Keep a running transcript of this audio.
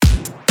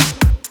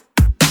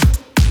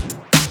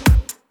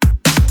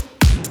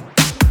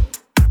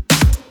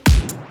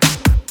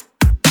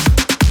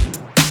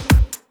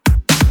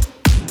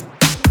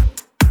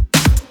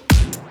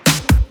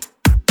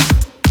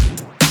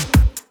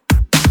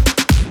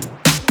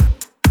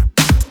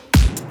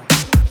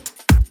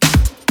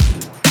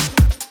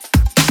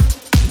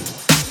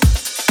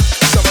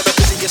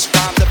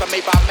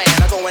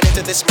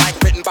to this mic,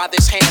 written by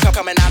this hand,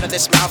 coming out of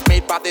this mouth,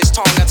 made by this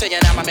tongue. I tell you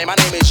now, my man, my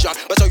name is Young.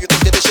 But so you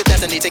think that this your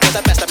destiny to get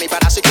the best of me, but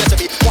I suggest to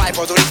be quiet,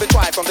 or don't even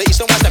try from the east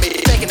and west of me.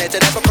 Taking it to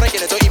never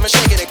breaking it, or even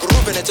shaking it,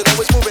 grooving it to know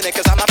it's moving it,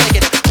 cause I'm not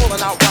making it.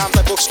 Pulling out rhymes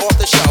like books off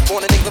the shelf.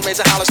 Born in England,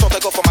 raised in Hollis, thought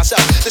I go for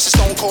myself. This is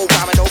stone cold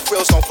rhyming, no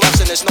frills, no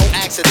fluffs, and there's no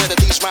accident that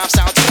these rhymes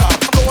sound tough.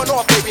 I'm going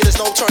off, baby, there's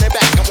no turning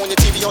back. I'm on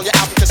your TV, on your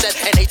album cassette,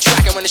 and they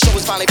track. And when the show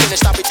is finally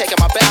finished, I'll be taking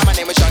my bow. My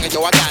name is Young, and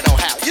yo, I got no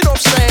how. You know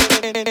what I'm saying?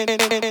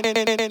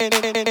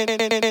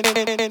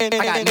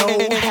 I got no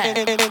hat.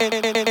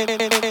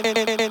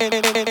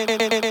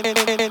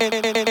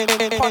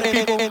 Party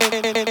people,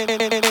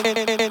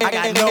 I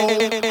got no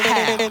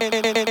hat.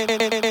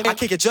 I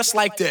kick it just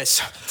like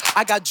this.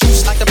 I got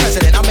juice like the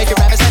president. I'll make it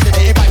rappers after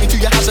they invite me to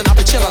your house and I'll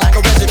be chilling like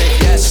a resident.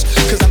 Yes,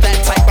 cause I'm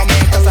that type of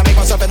man. Cause I make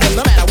myself at home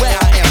no matter where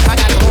I am. I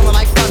got it rolling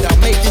like thunder,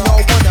 making y'all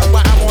wonder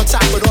why I'm on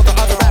top with all the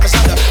other rappers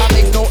under. I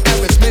make no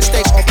errors,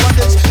 mistakes or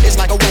blunders. It's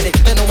like a wedding,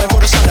 then no man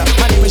for the sunder.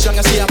 My name is Young,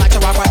 I see I like to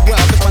rock right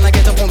well. Cause when I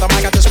get up on the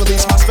mic, I just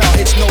release my spell.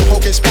 It's no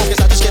hocus pocus,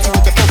 I just get you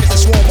with the focus and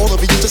swarm all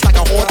over you just like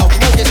a horde of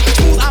locusts.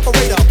 Smooth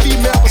operator,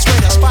 female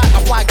persuader, spot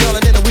a fly girl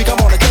and in a week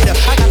I'm on a data.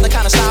 I got the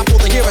kind of style for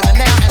the here and the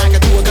now, and I can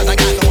do it cause I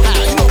got no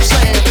how. You know what I'm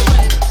saying?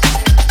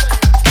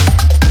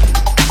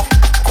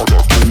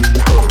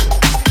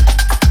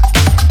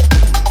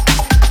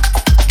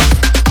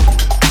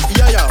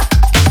 Yo,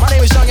 my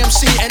name is Young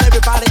MC, and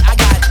everybody, I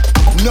got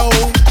no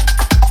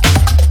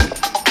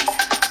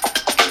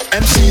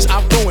MCs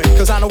I've ruined,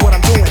 cause I know what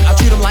I'm doing. I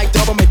treat them like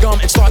double make gum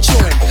and start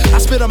chewing. I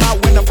spit them out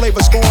when the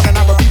flavor's gone, and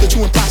I repeat the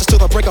chewing process till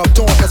the break of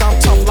dawn. Cause I'm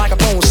tough like a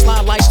bone,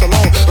 slide like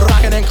Stallone,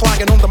 rocking and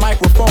clocking on the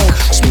microphone.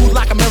 Smooth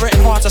like a mirror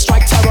and hard to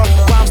strike terror.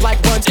 Rhymes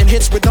like runs and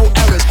hits with no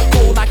errors.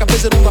 Cold like a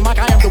visit on the mic,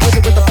 I am the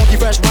wizard with the funky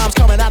fresh rhymes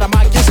coming out of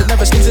my gizzard.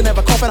 Never sneezing,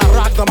 never coughing, I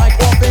rock the mic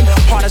often.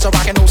 Hard as a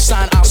rock and no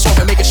sign, I'm soft,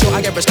 making sure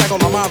I get respect.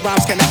 All of my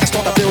rhymes connect and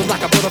start to build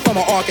like a builder from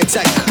an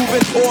architect. Moving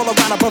all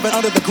around above and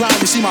under the ground,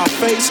 you see my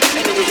face,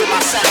 and then you hear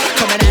my sound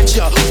coming at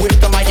ya with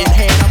the mic in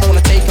hand. I'm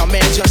gonna take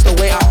command just the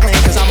way I plan,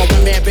 cause I'm a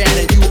one-man band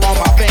and you are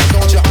my fan.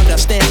 Don't you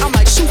understand? I'm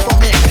like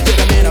Superman, you're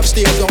the man of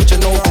steel. Don't you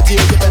know the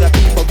deal? You better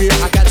be for real.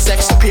 I got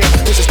sex appeal.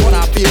 This is what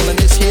I feel, and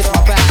this here's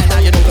my vibe. Now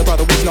you know the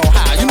brother with no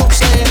high. You know what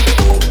I'm saying?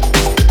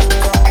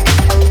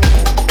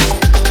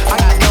 I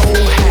got no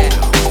how,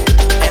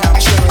 and I'm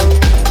chillin',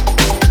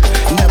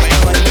 never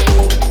illin'.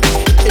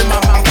 In my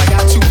mouth I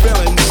got two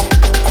feelings.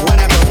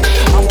 Whatever.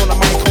 I'm on the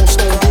mic, cold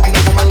stone, getting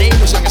over. My name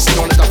is Young and see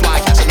on as the fly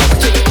catch another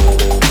kick it.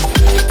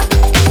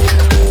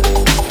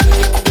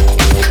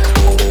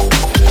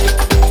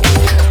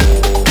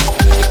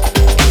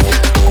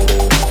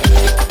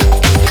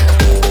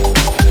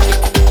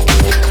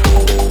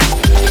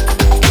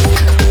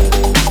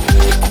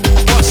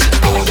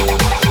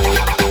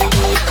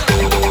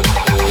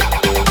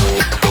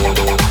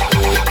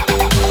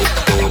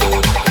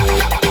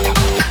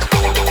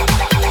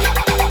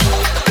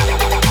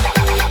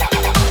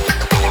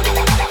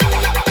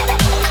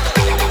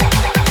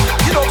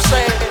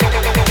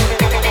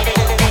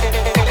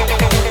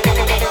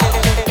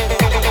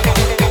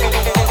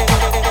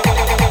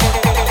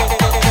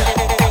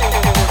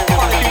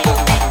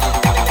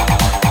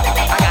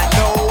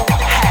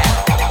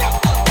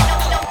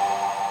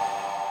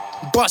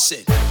 Bust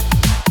it.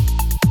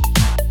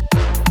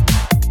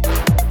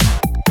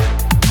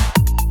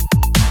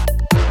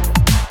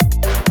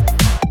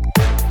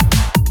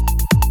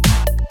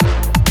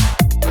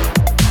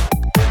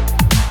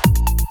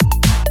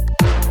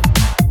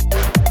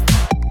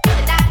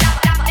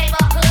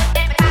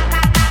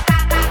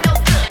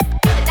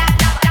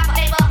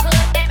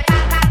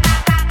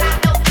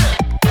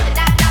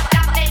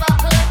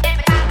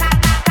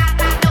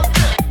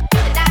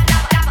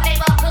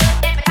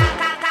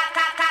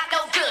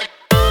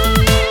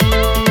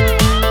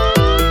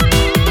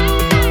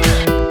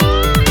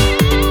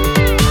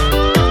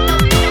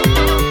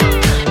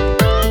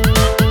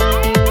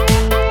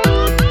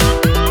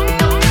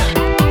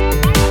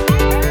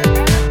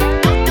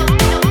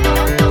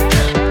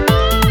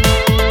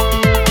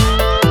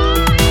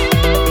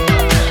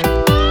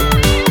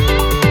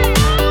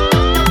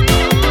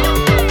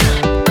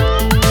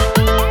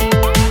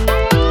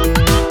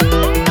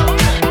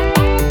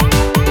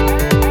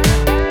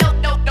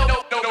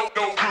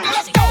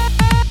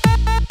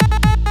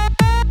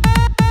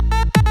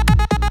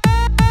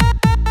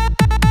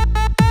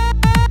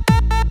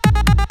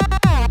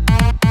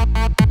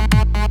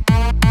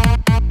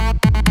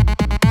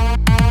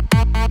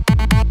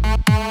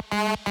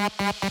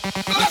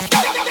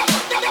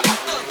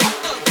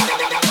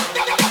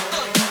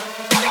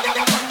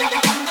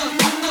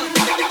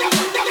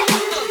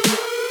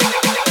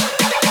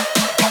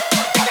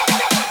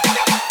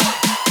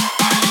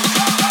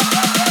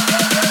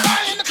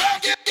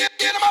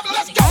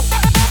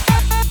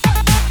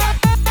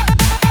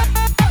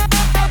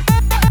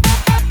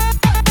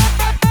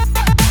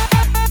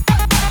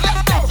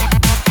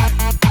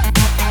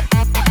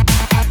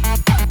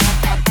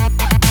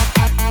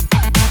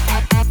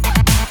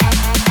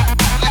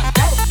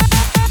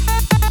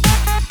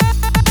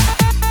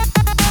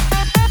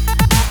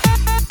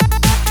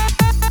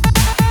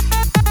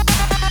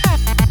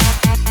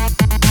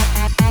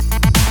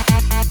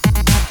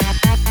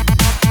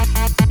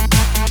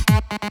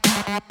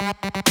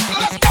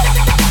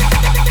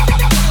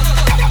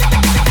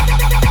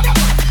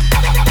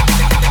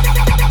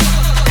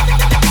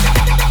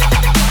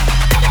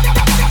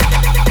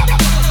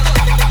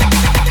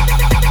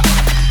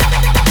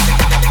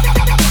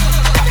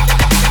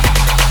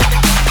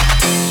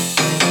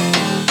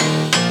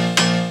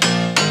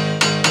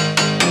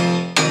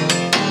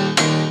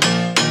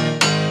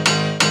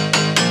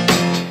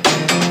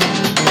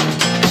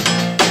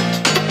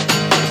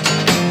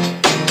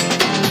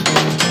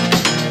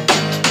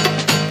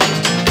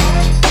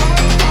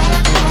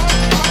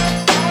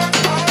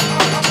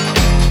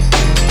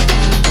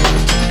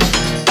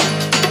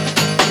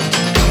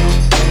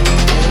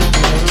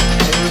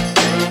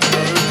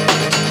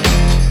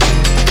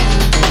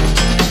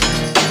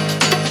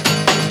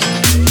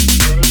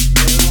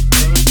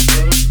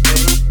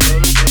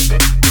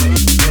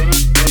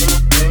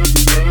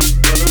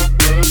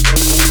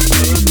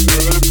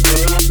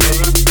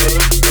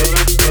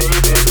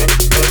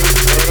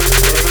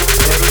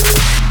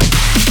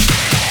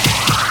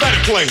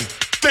 play.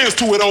 Dance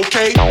to it,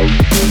 okay?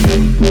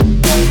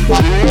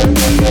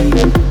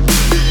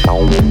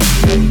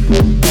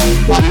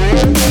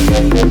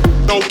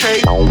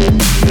 Okay.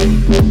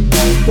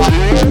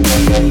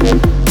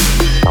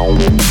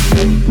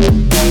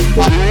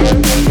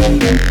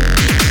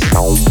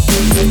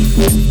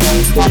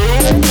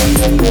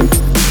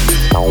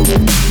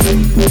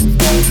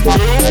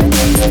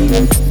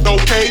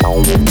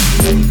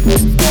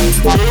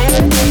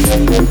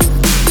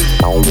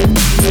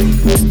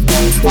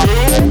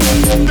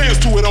 Dance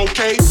to it,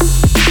 okay?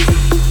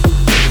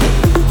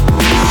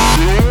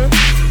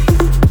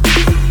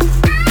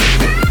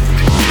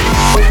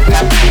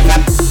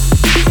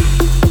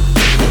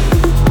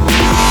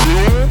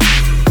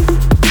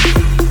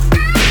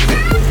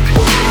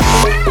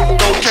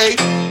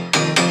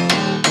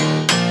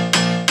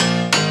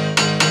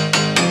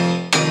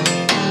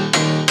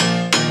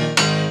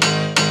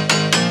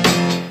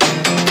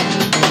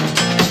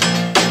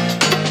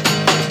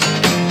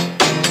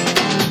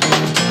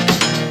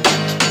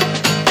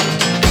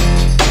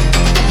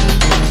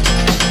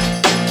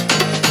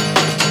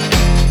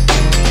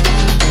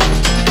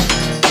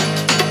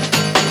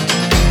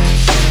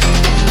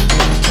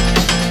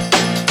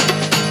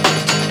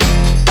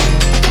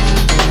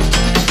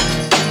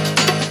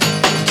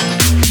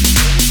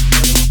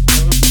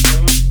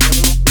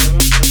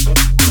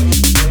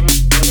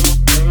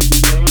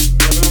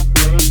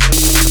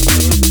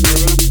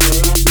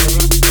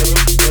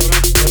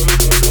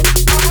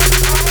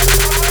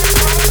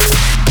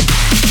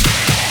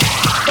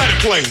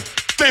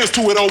 Dance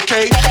to it,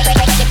 okay?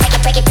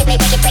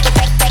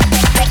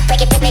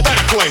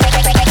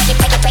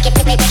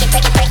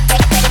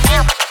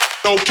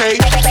 Okay.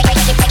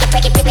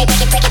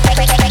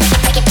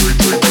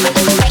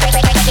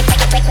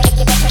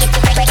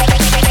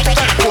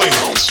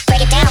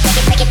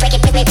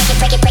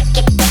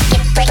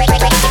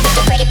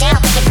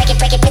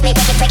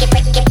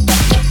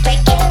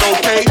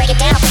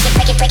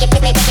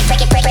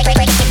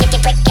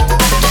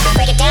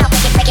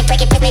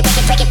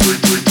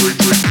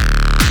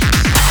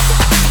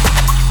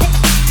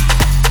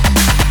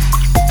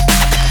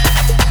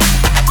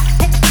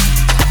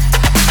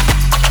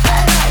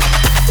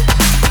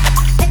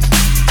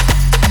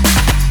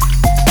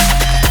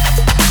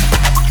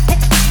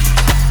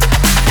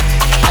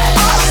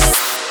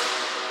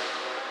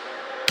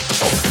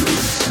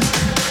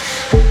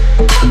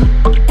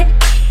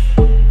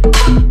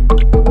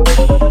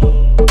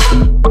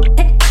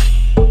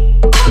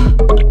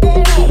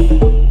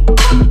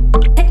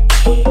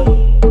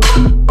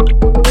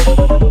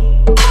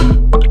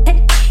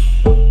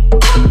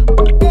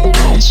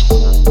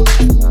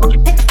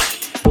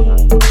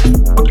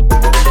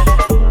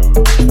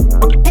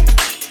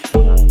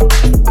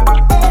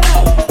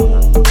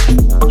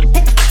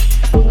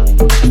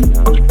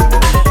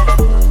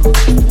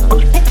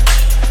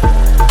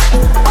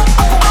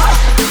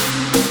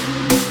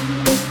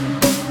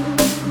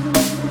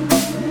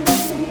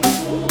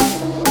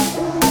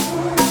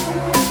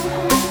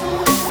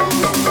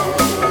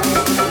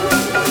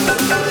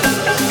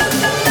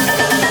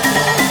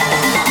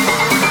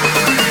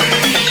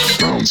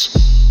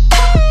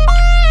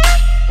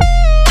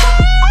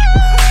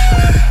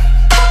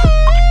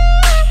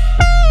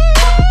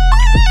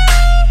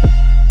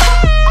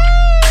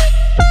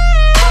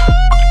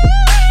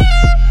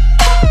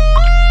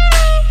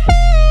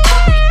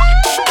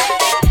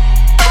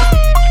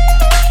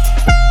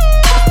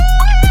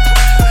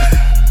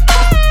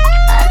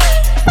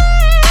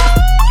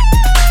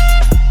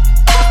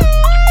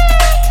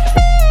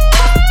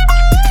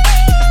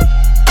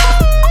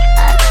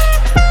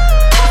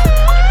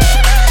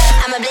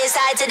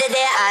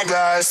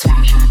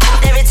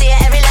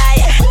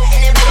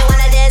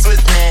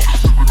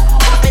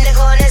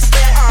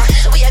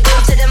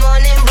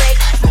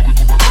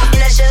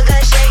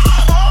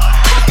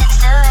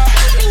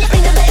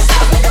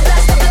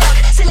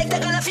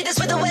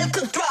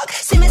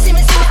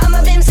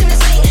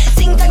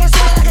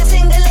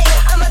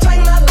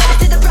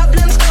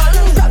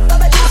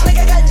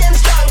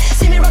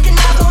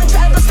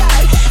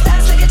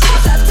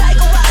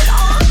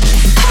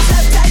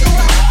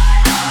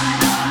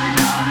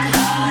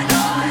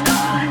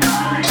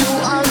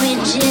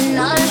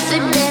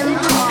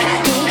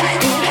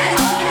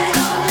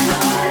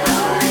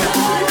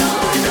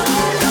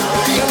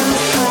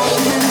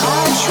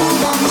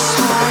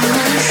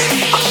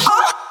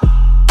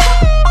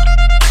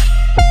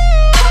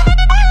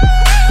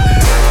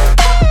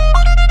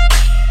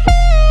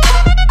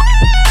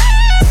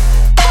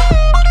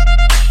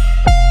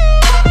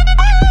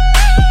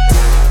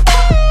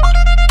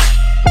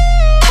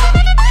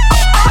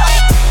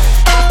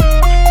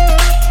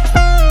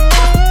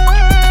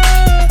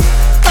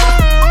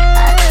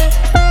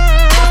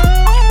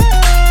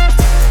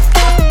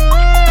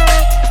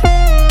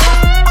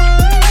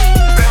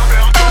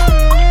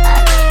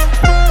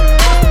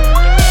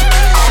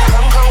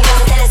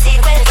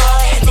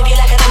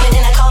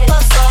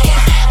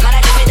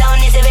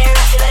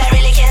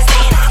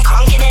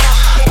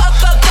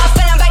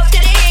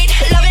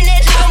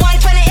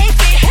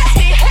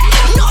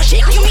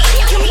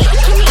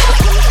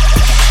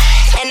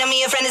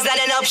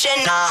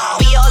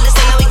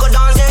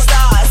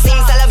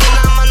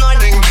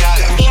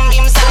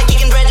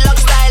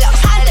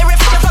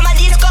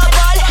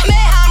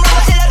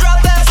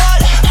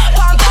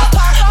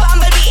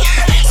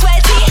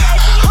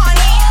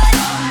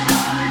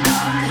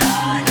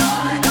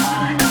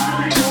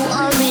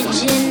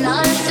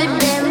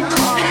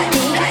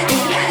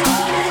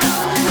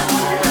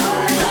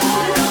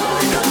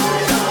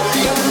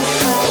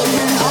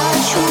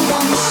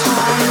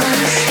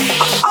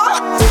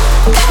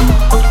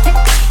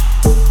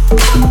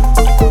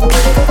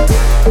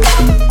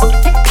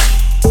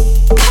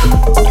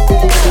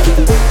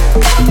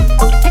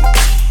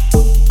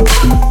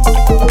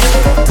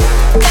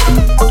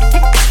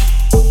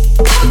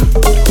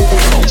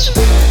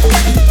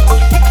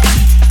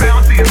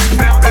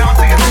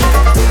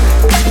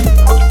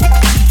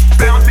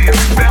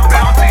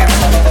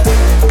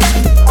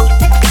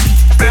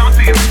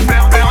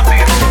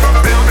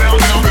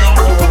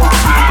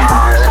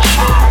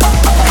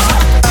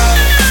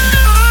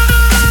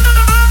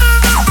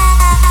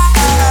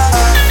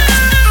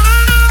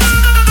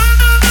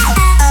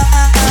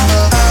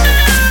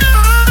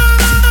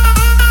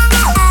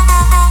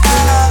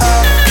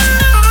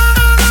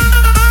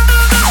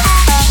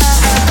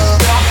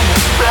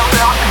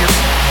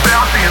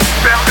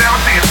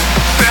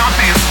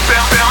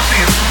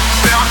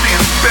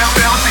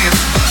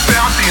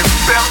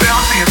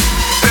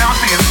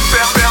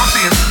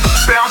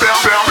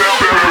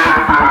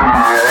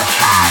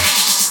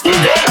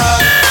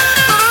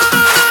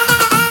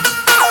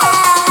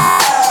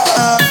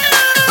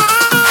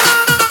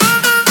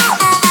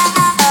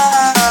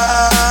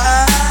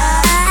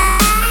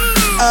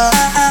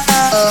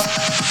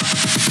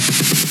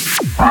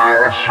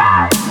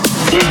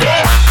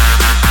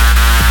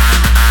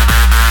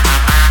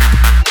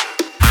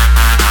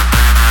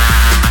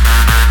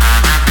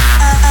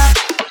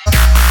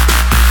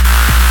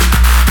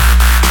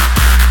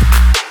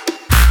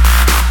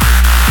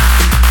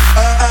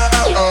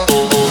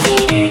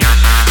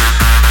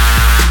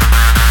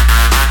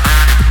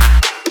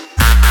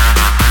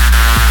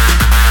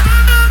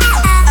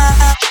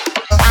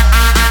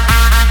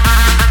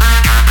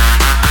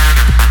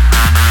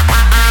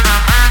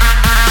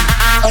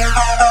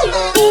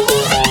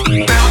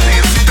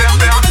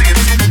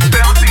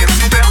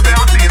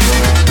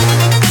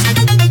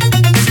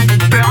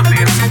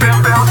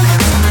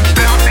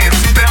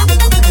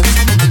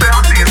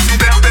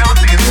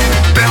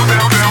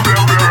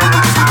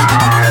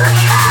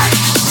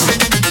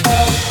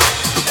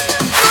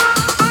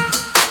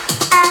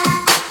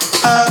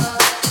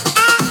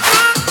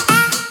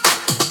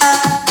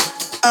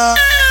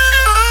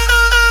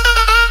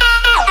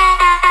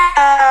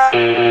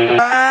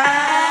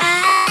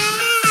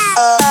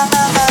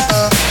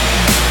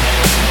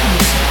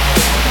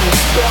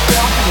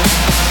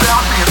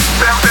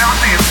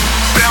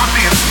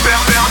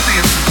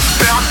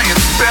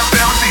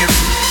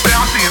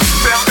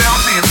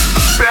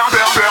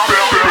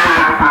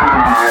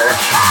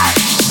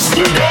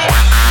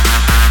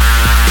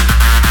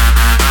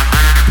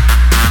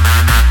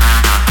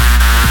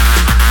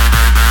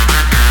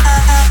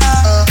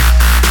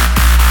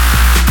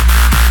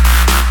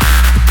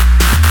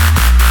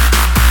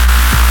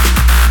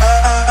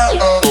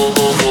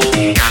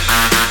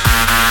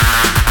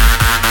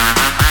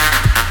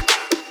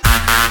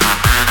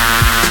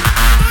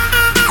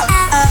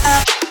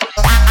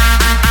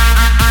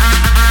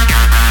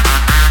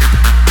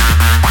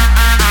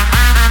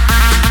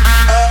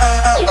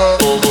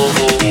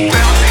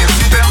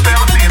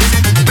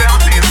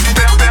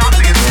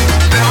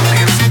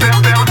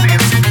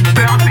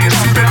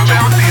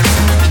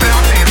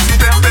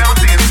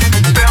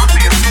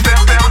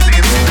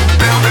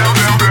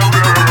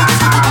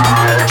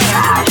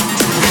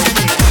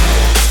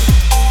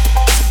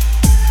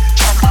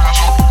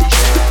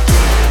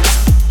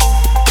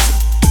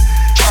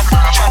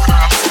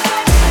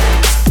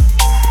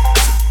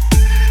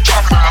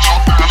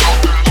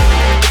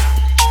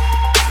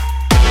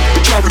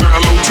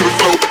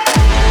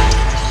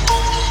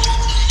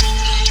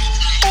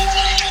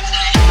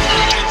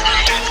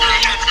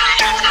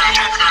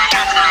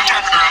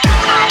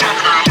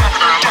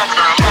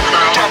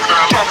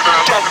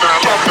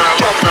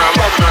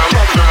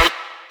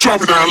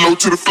 Drop it down low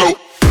to the floor.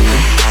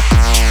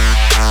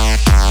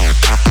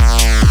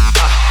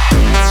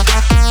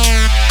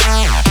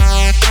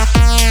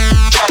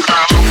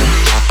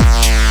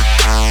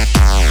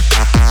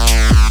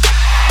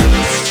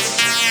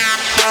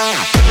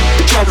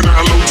 Drop it down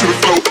low to the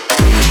floor.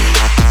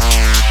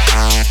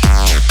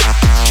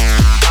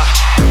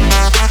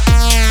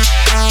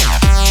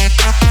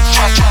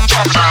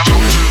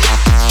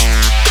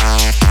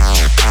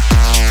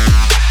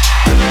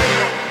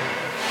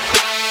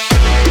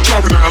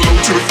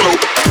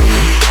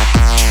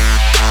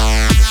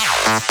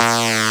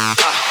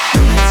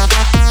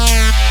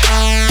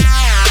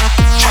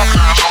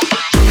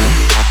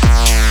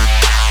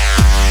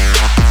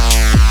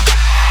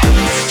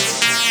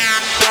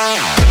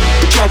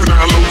 Drop it down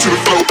low to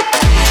the floor.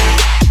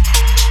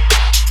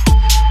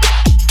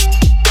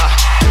 Drop it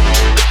down low to the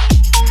floor.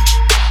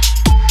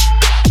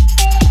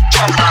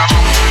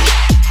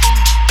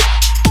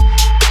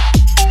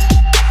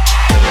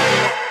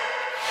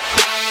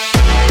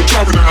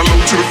 Drop it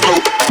down low to the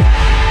floor.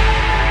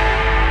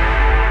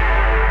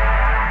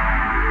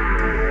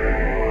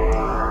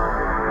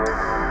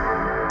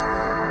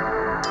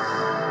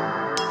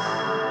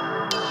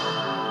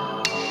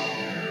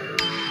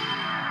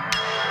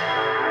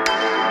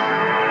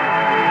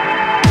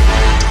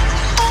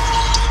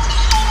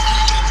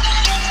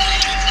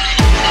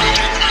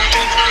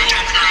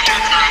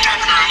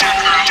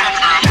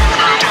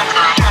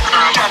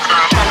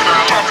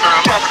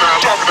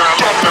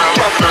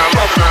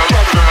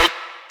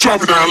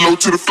 Drop it down low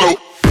to the floor.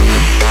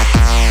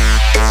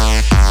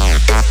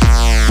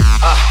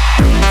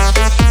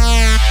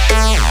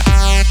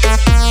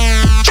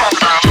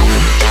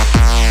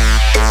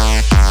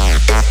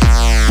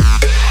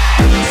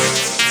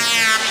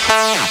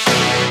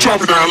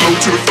 Drop it down low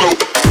to the floor.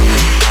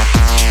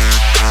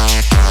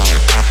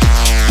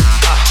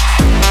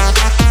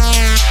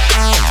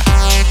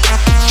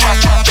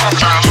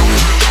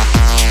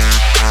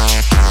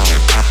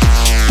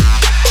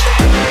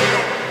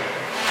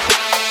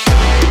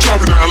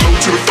 Drop it down low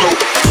to the floor.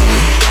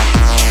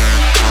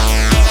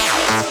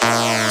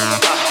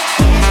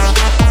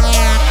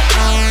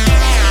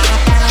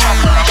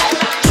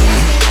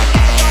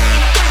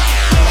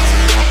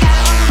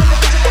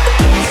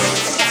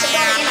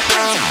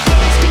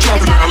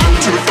 Drop it down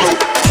low to the floor.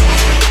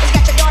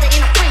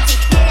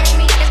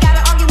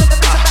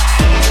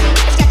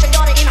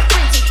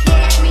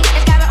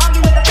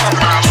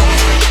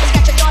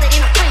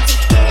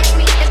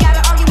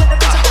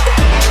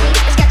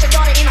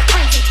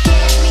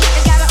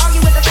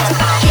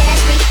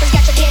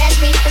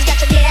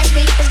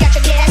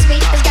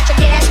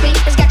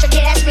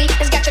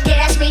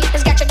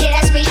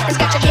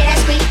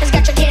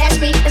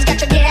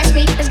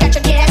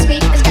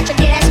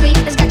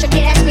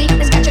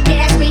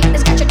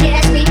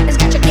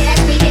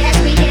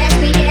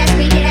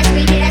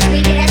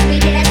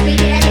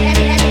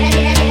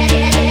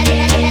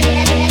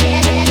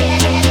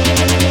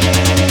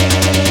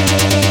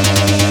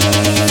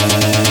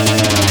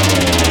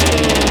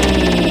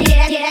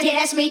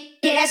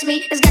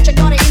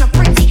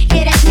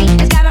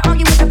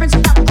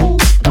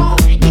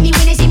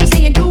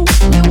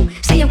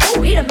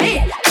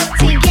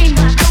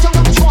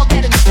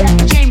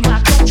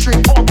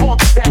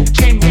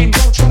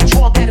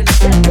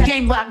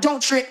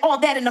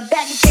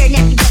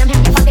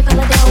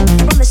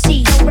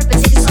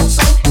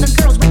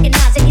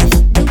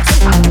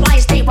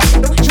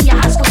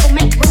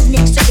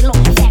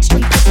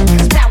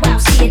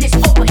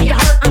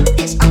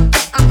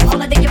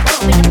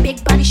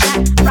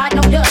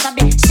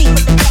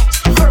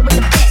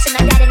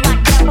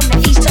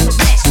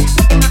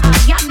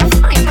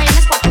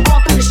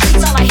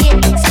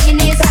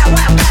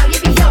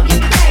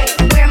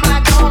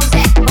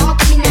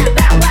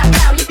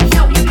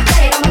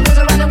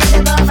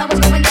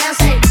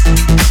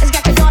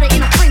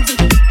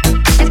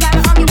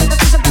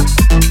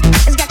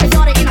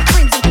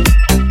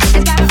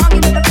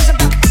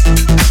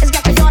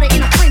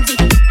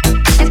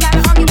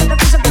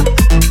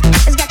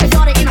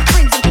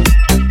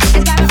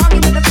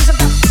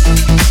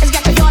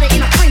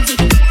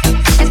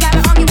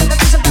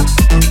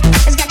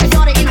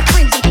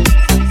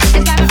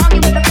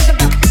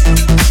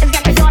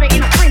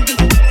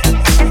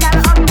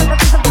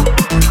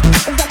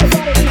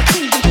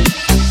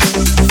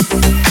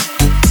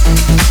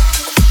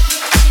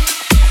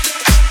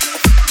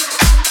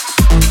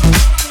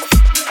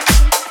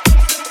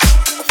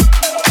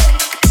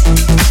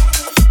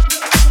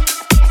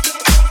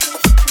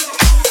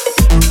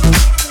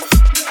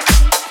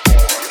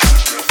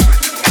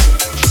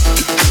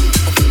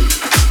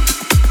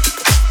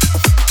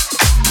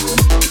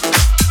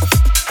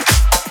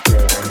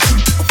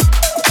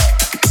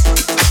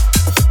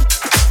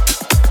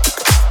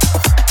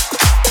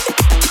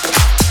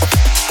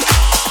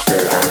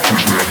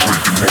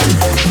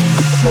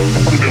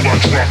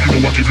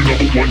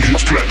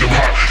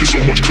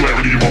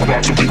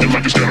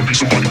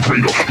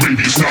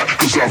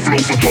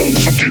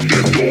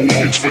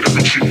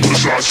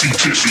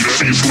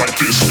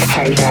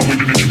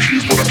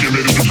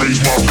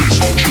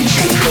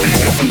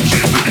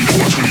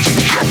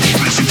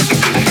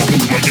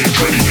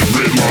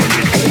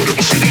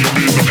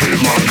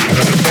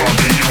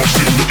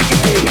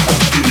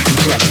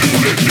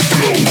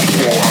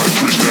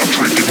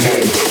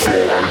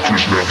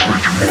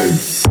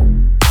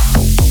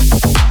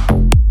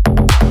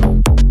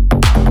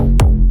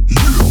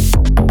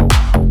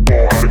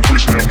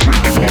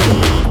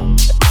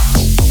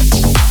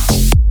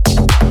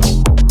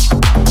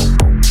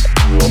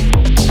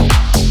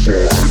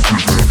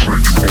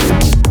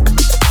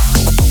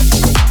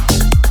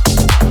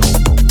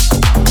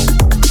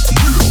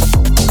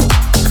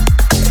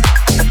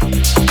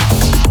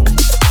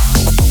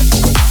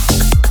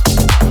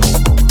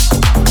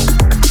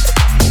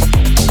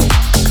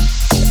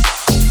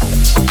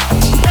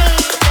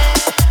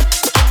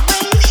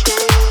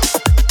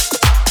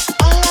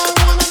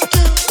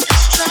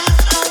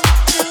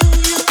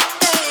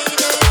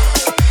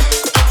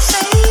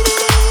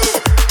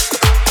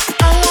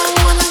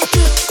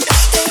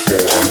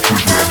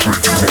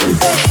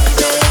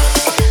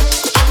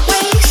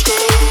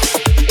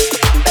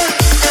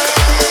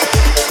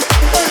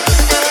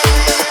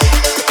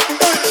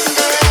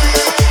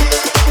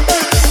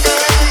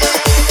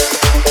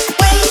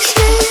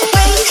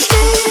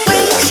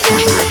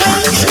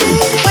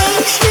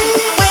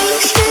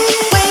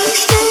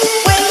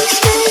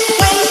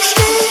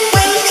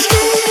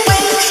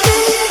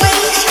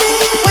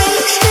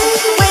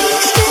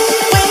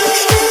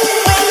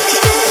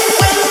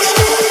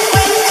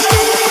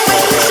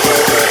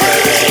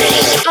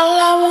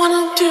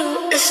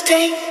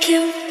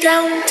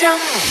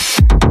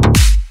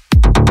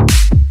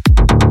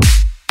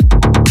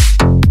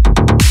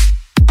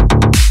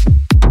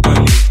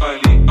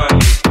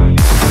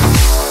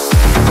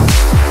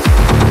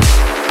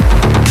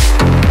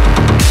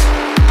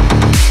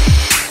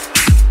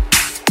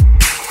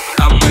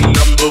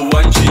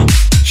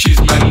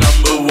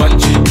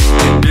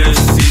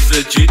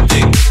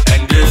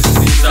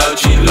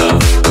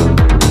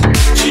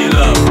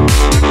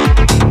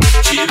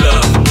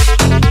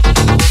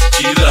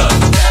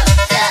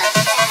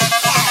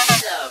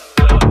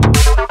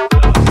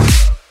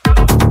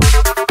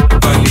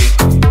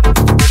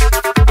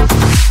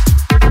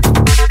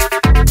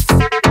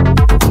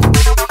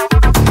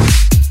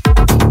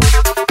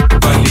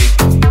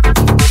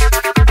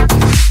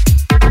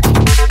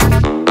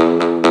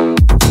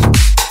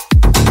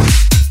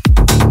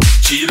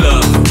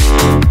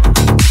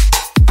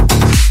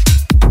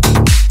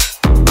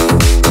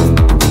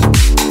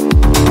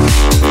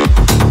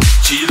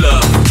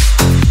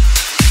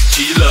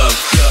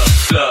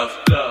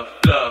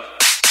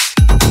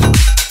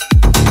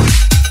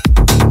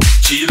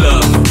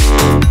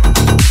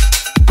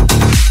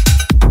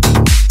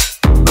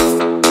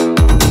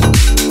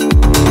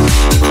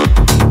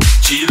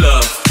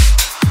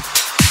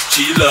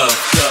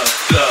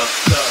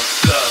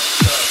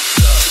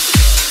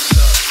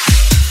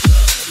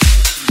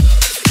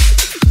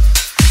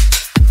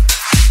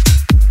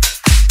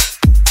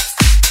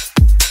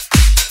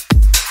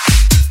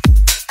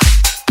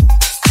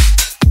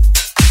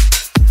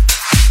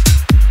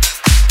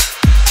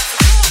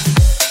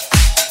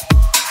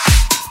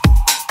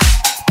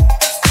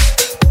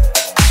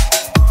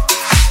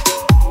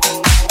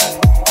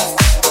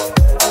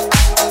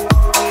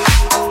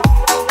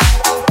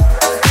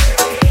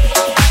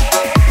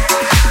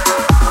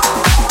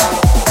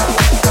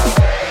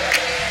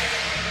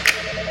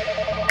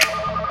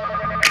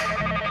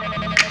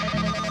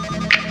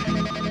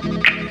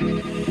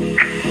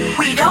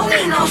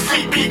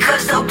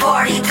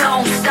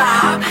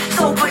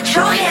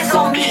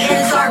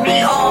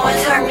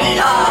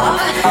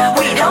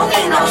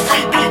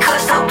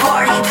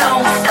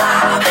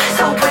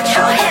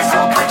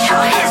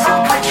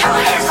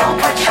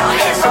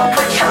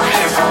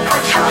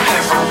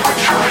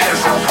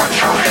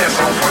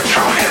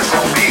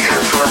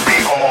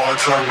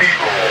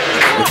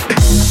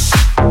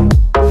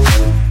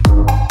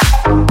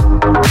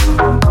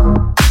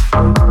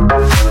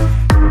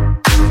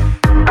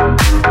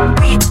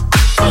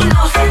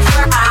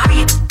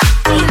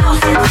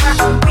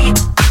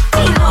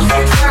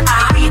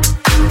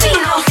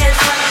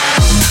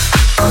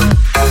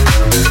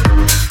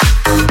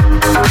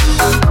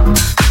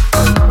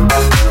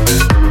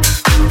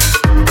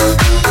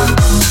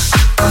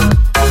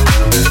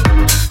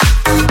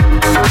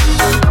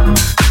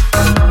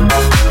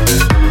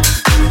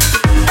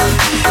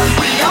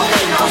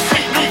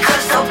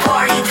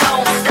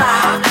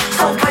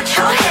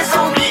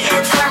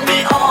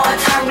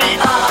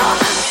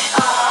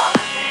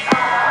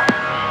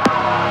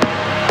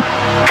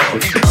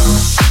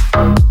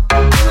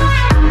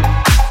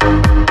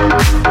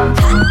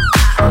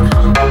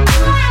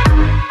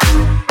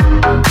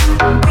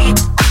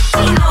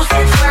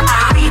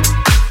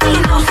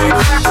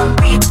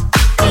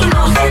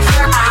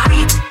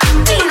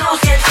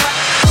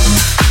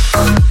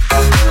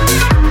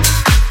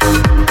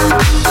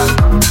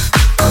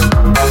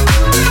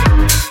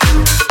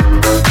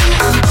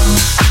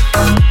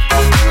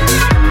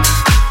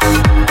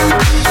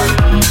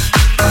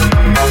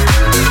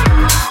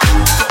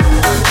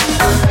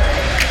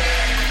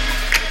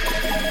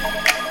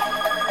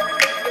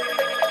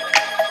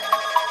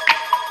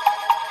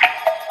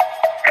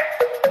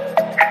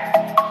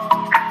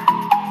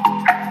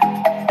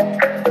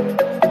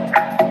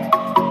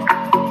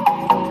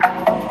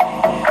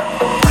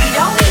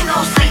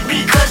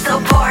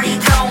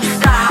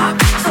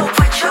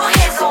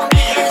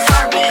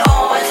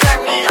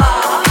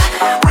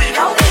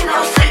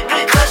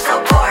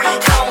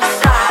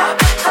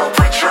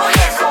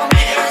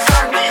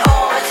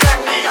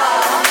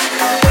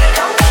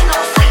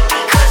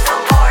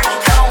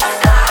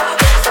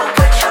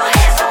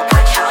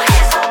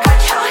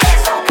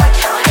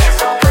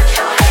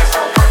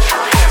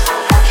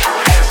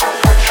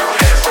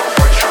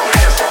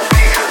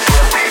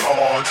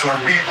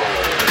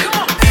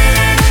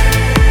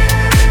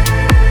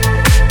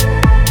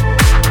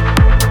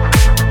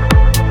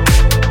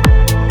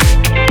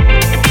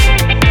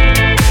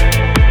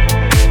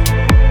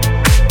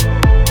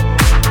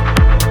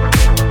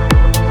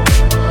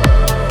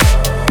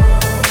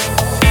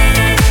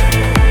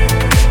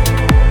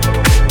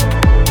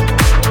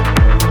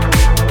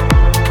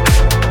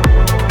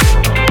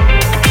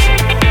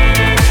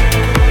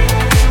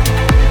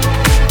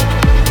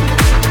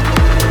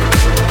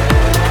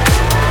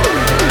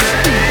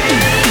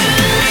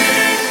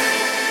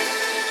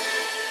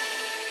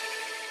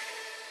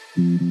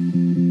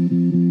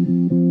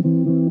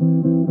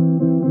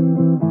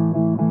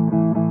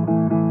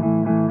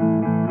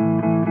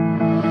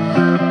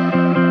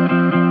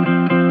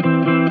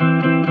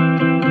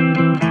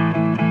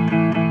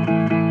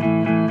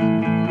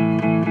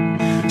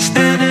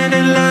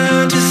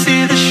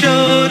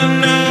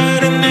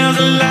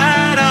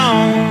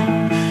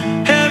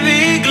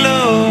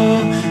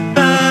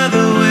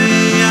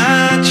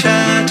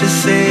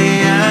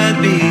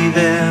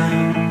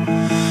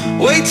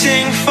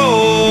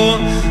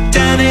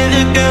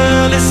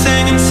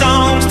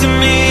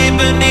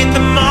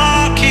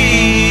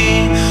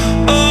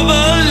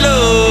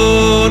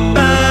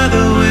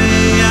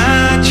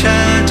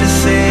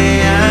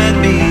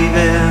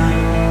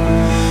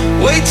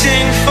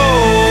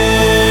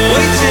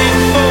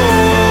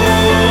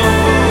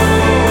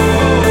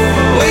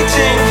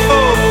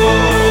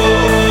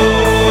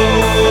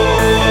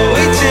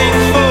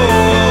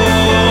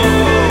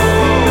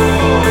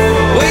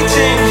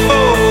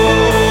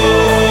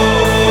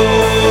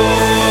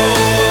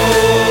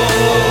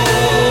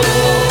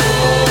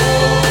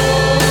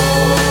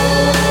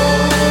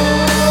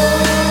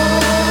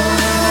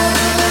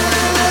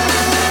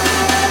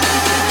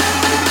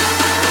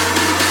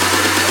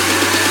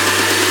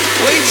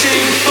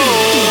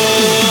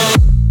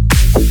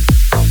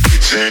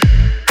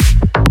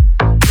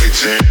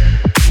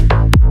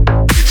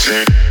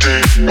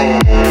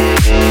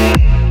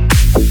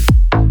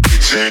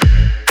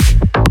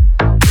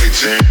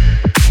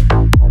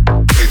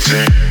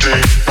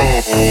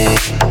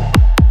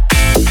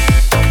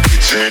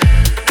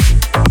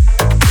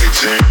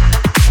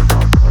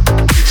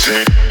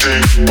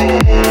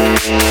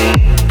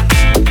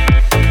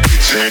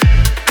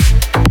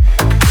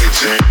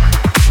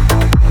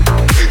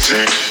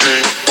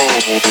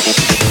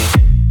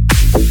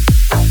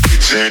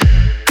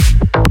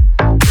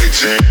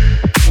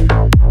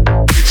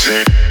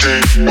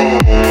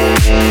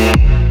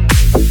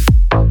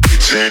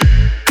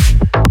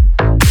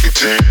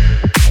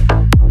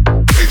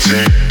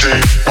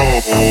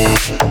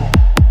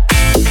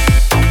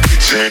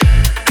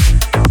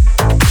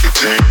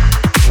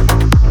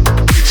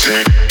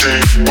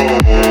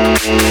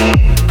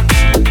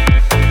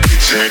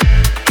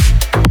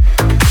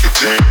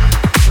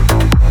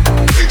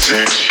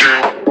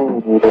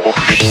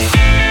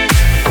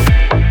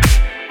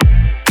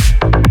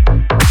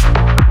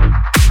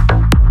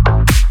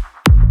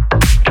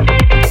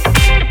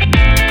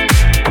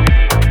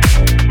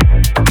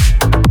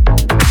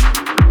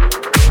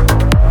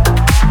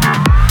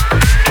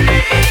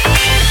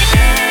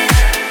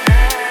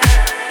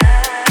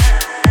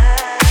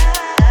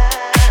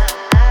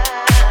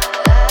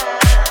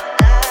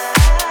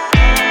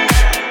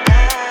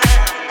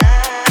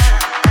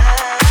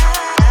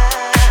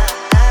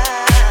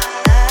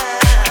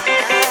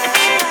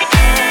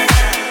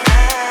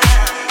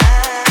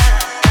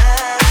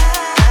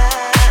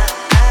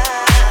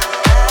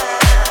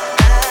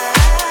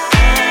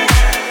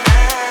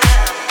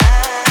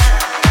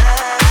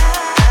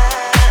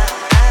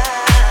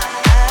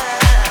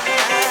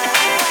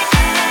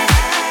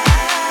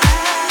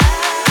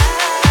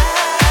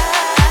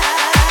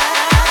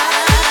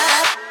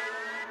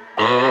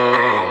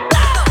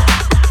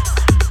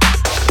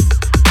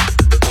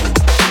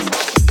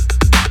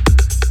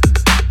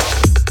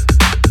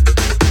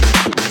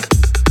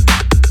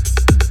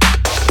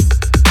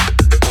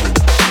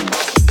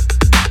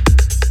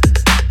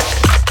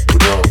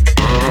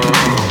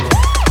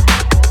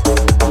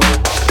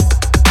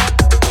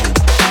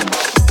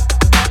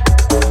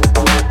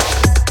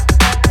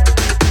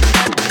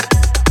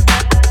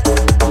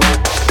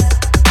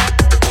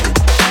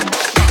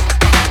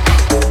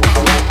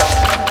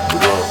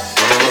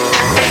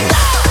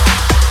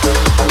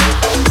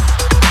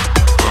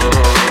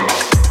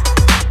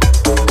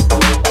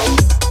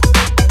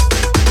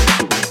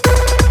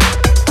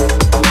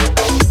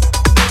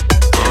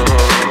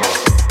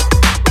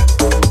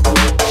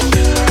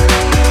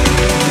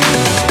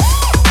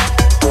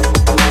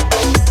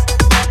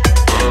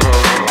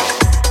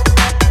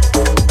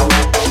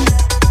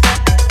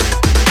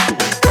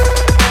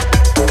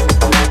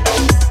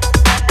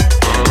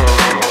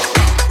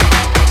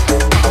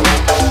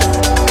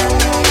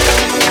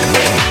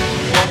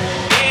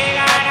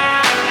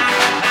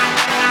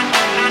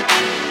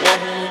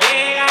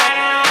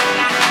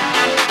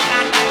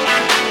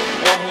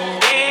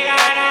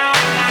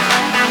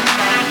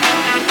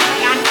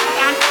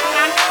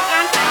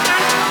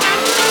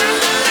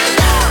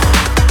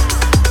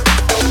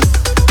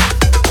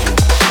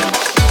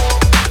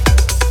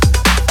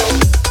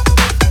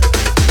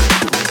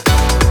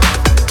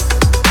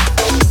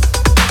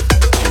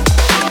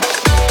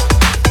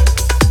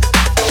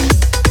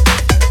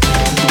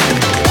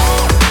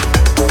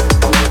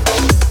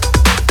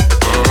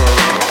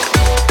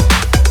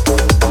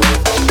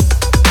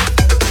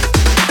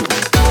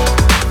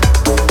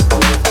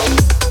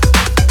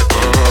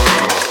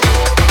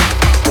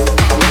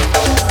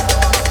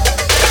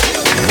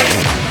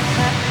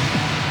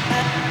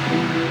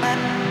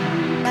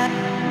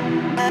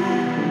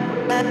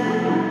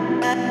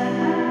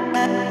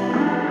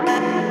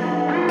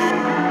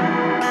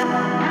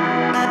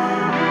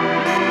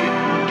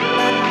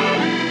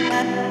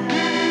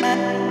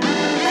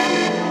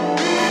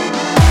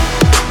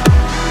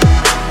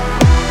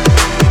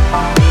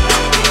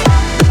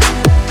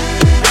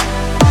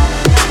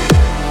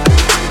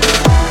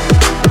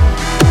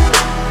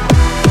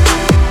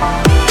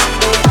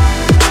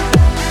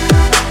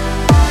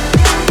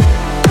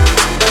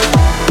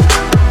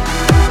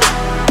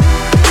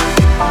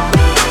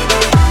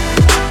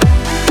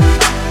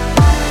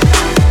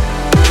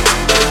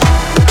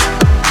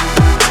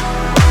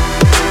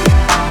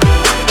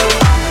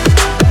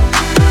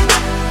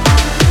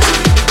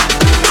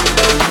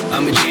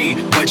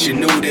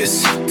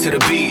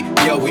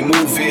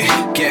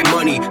 get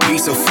money, be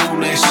so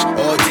foolish.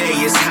 All day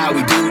is how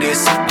we do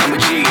this. I'm a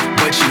G,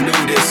 but you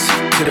knew this.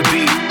 To the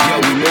beat, yo,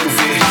 we move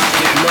it.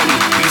 Get money,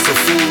 be so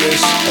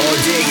foolish. All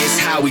day is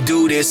how we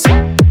do this.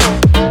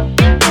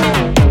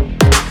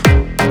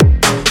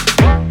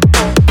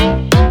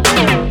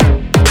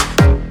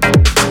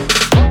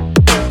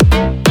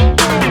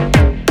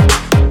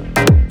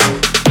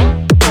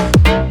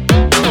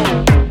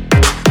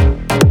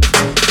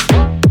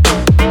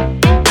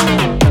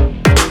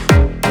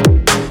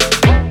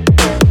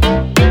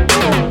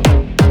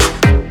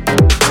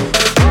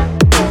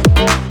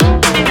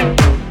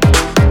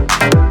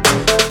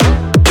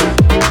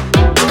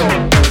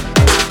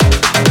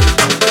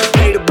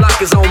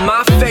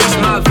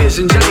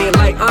 Giant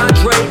like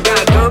Andre,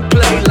 got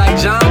gunplay like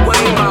John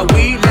Wayne. My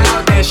weed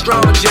loud, that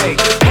strong J.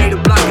 Hey, the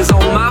block is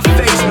on my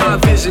face. My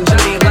vision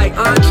giant like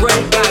Andre,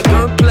 got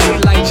gunplay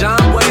like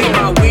John Wayne.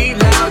 My weed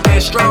loud,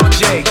 that strong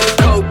J.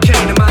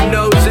 Cocaine in my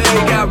nose,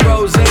 got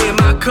rose in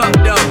my cup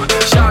though.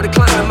 Shawty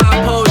climbing my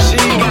pole,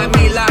 she got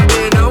me locked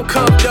in on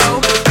cup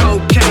though.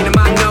 Cocaine in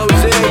my nose,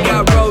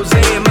 got rose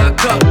in my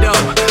cup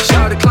though.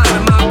 Shawty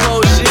climbing my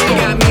pole, she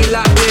got me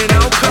locked in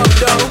on cup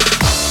though.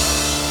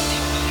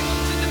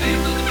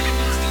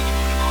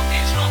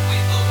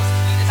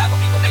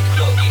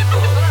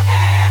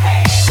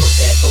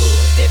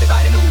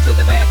 Everybody move to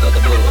the back of the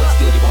bus.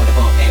 Still you wanna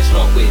bump and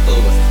strong with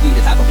us. We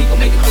the type of people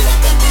make it cool.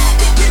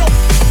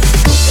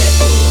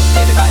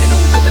 Everybody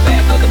move to the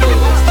back of the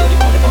bus. Still you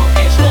wanna bump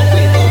and strong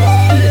with us.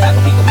 We the type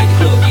of people make it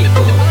club get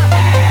full.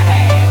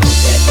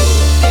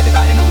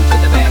 Everybody move to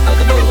the back of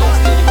the bus.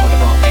 Still you wanna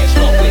bump and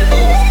strong with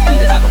us. We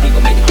the type of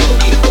people make it club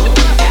get full.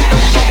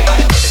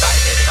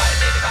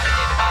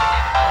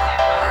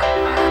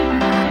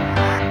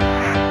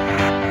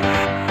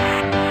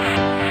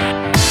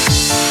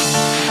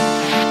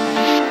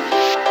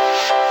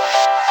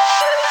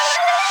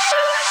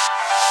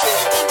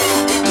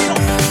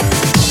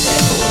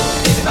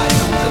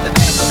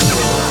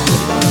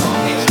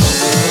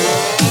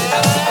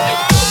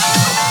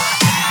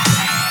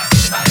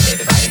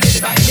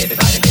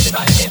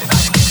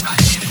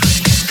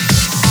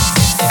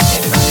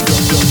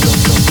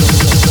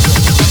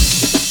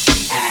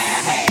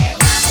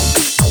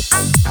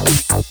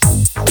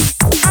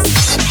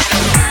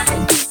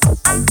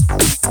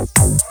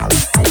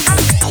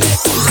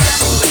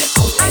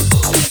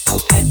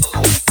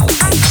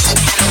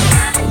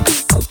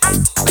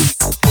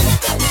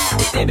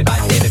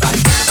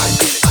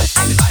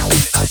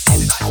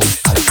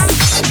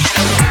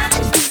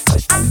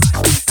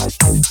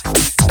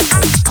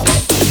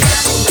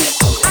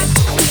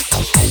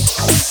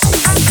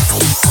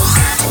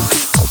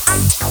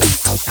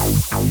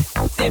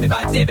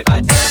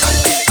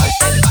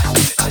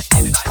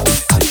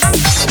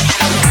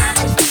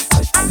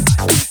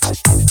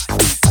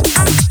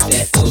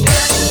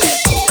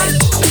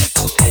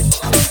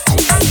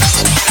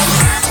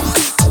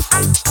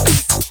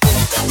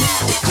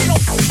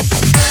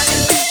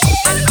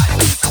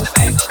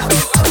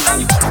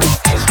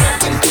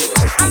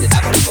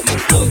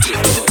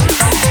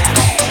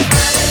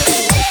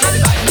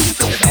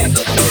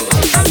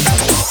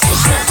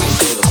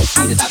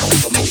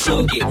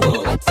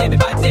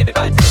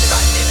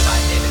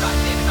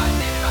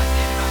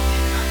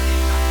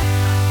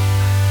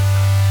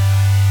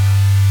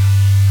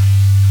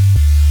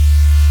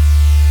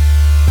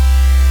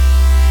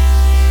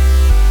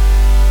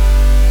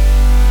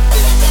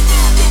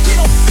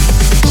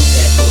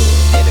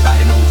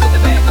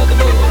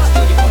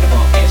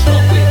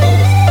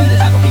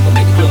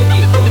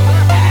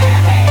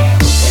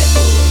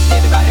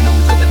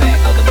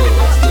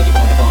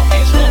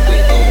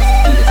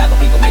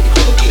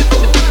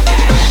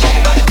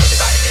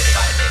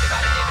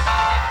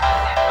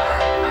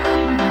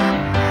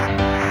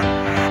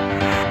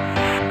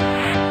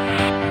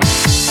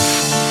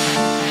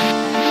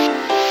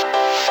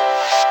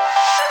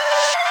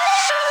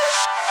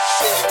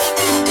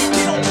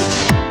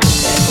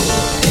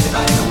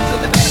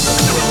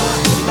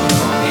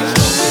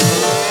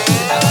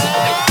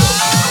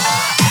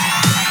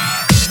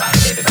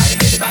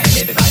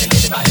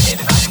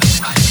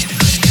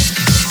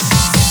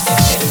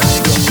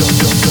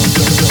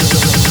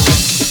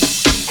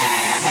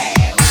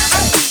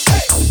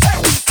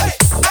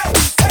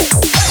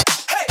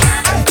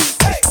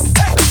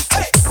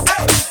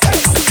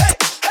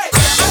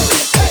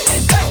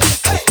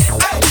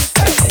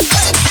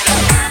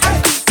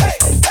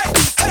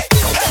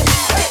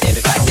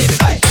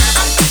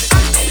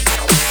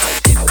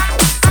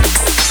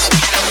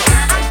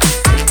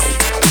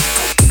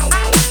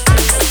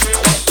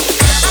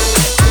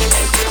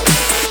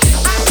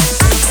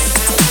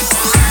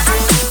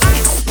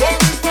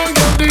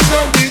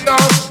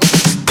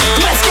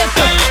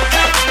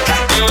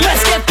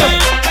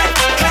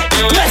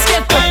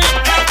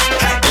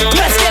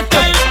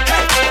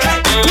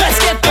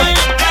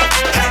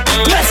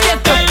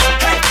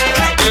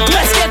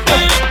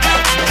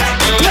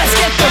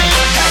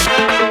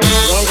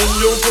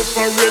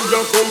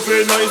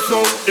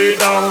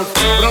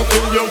 Rock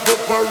in your foot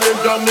for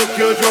it and make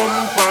you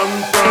jump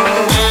and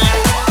prance.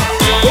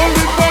 Hold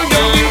it for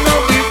your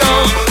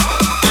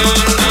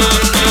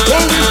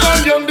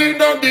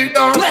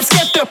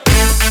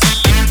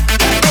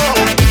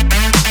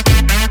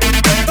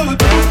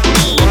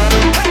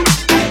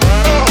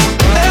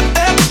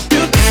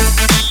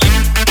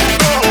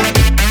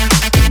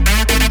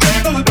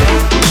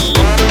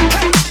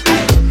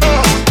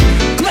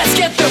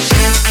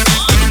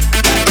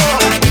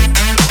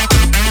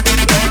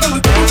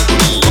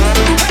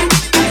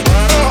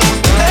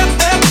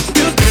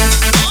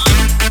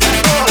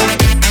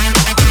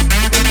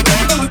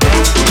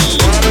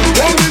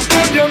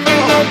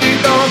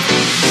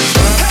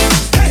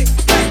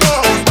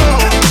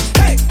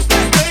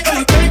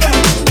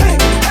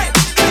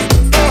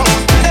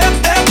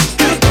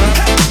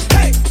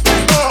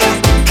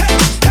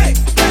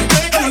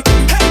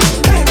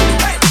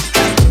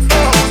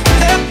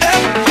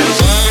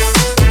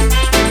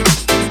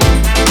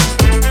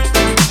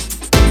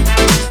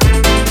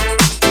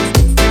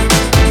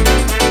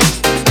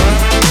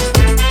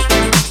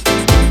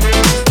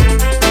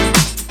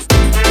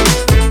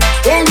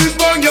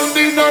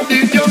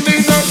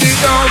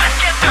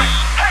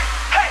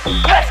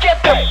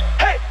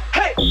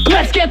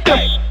Let's get the.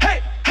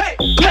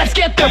 Let's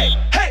get the.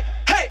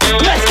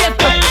 Let's get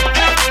the.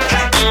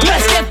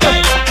 Let's get the.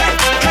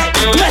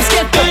 Let's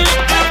get the.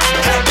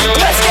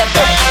 Let's get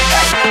the.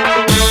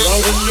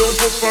 Brasil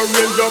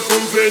Poparinja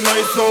from the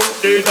night of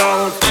the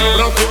dance.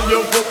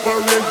 Brasil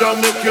Poparinja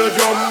make you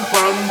jump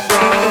and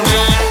prance.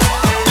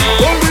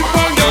 Only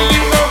for young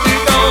the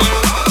dance.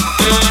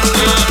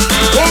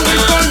 Only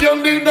for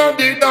young the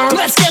dance.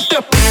 Let's get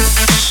the.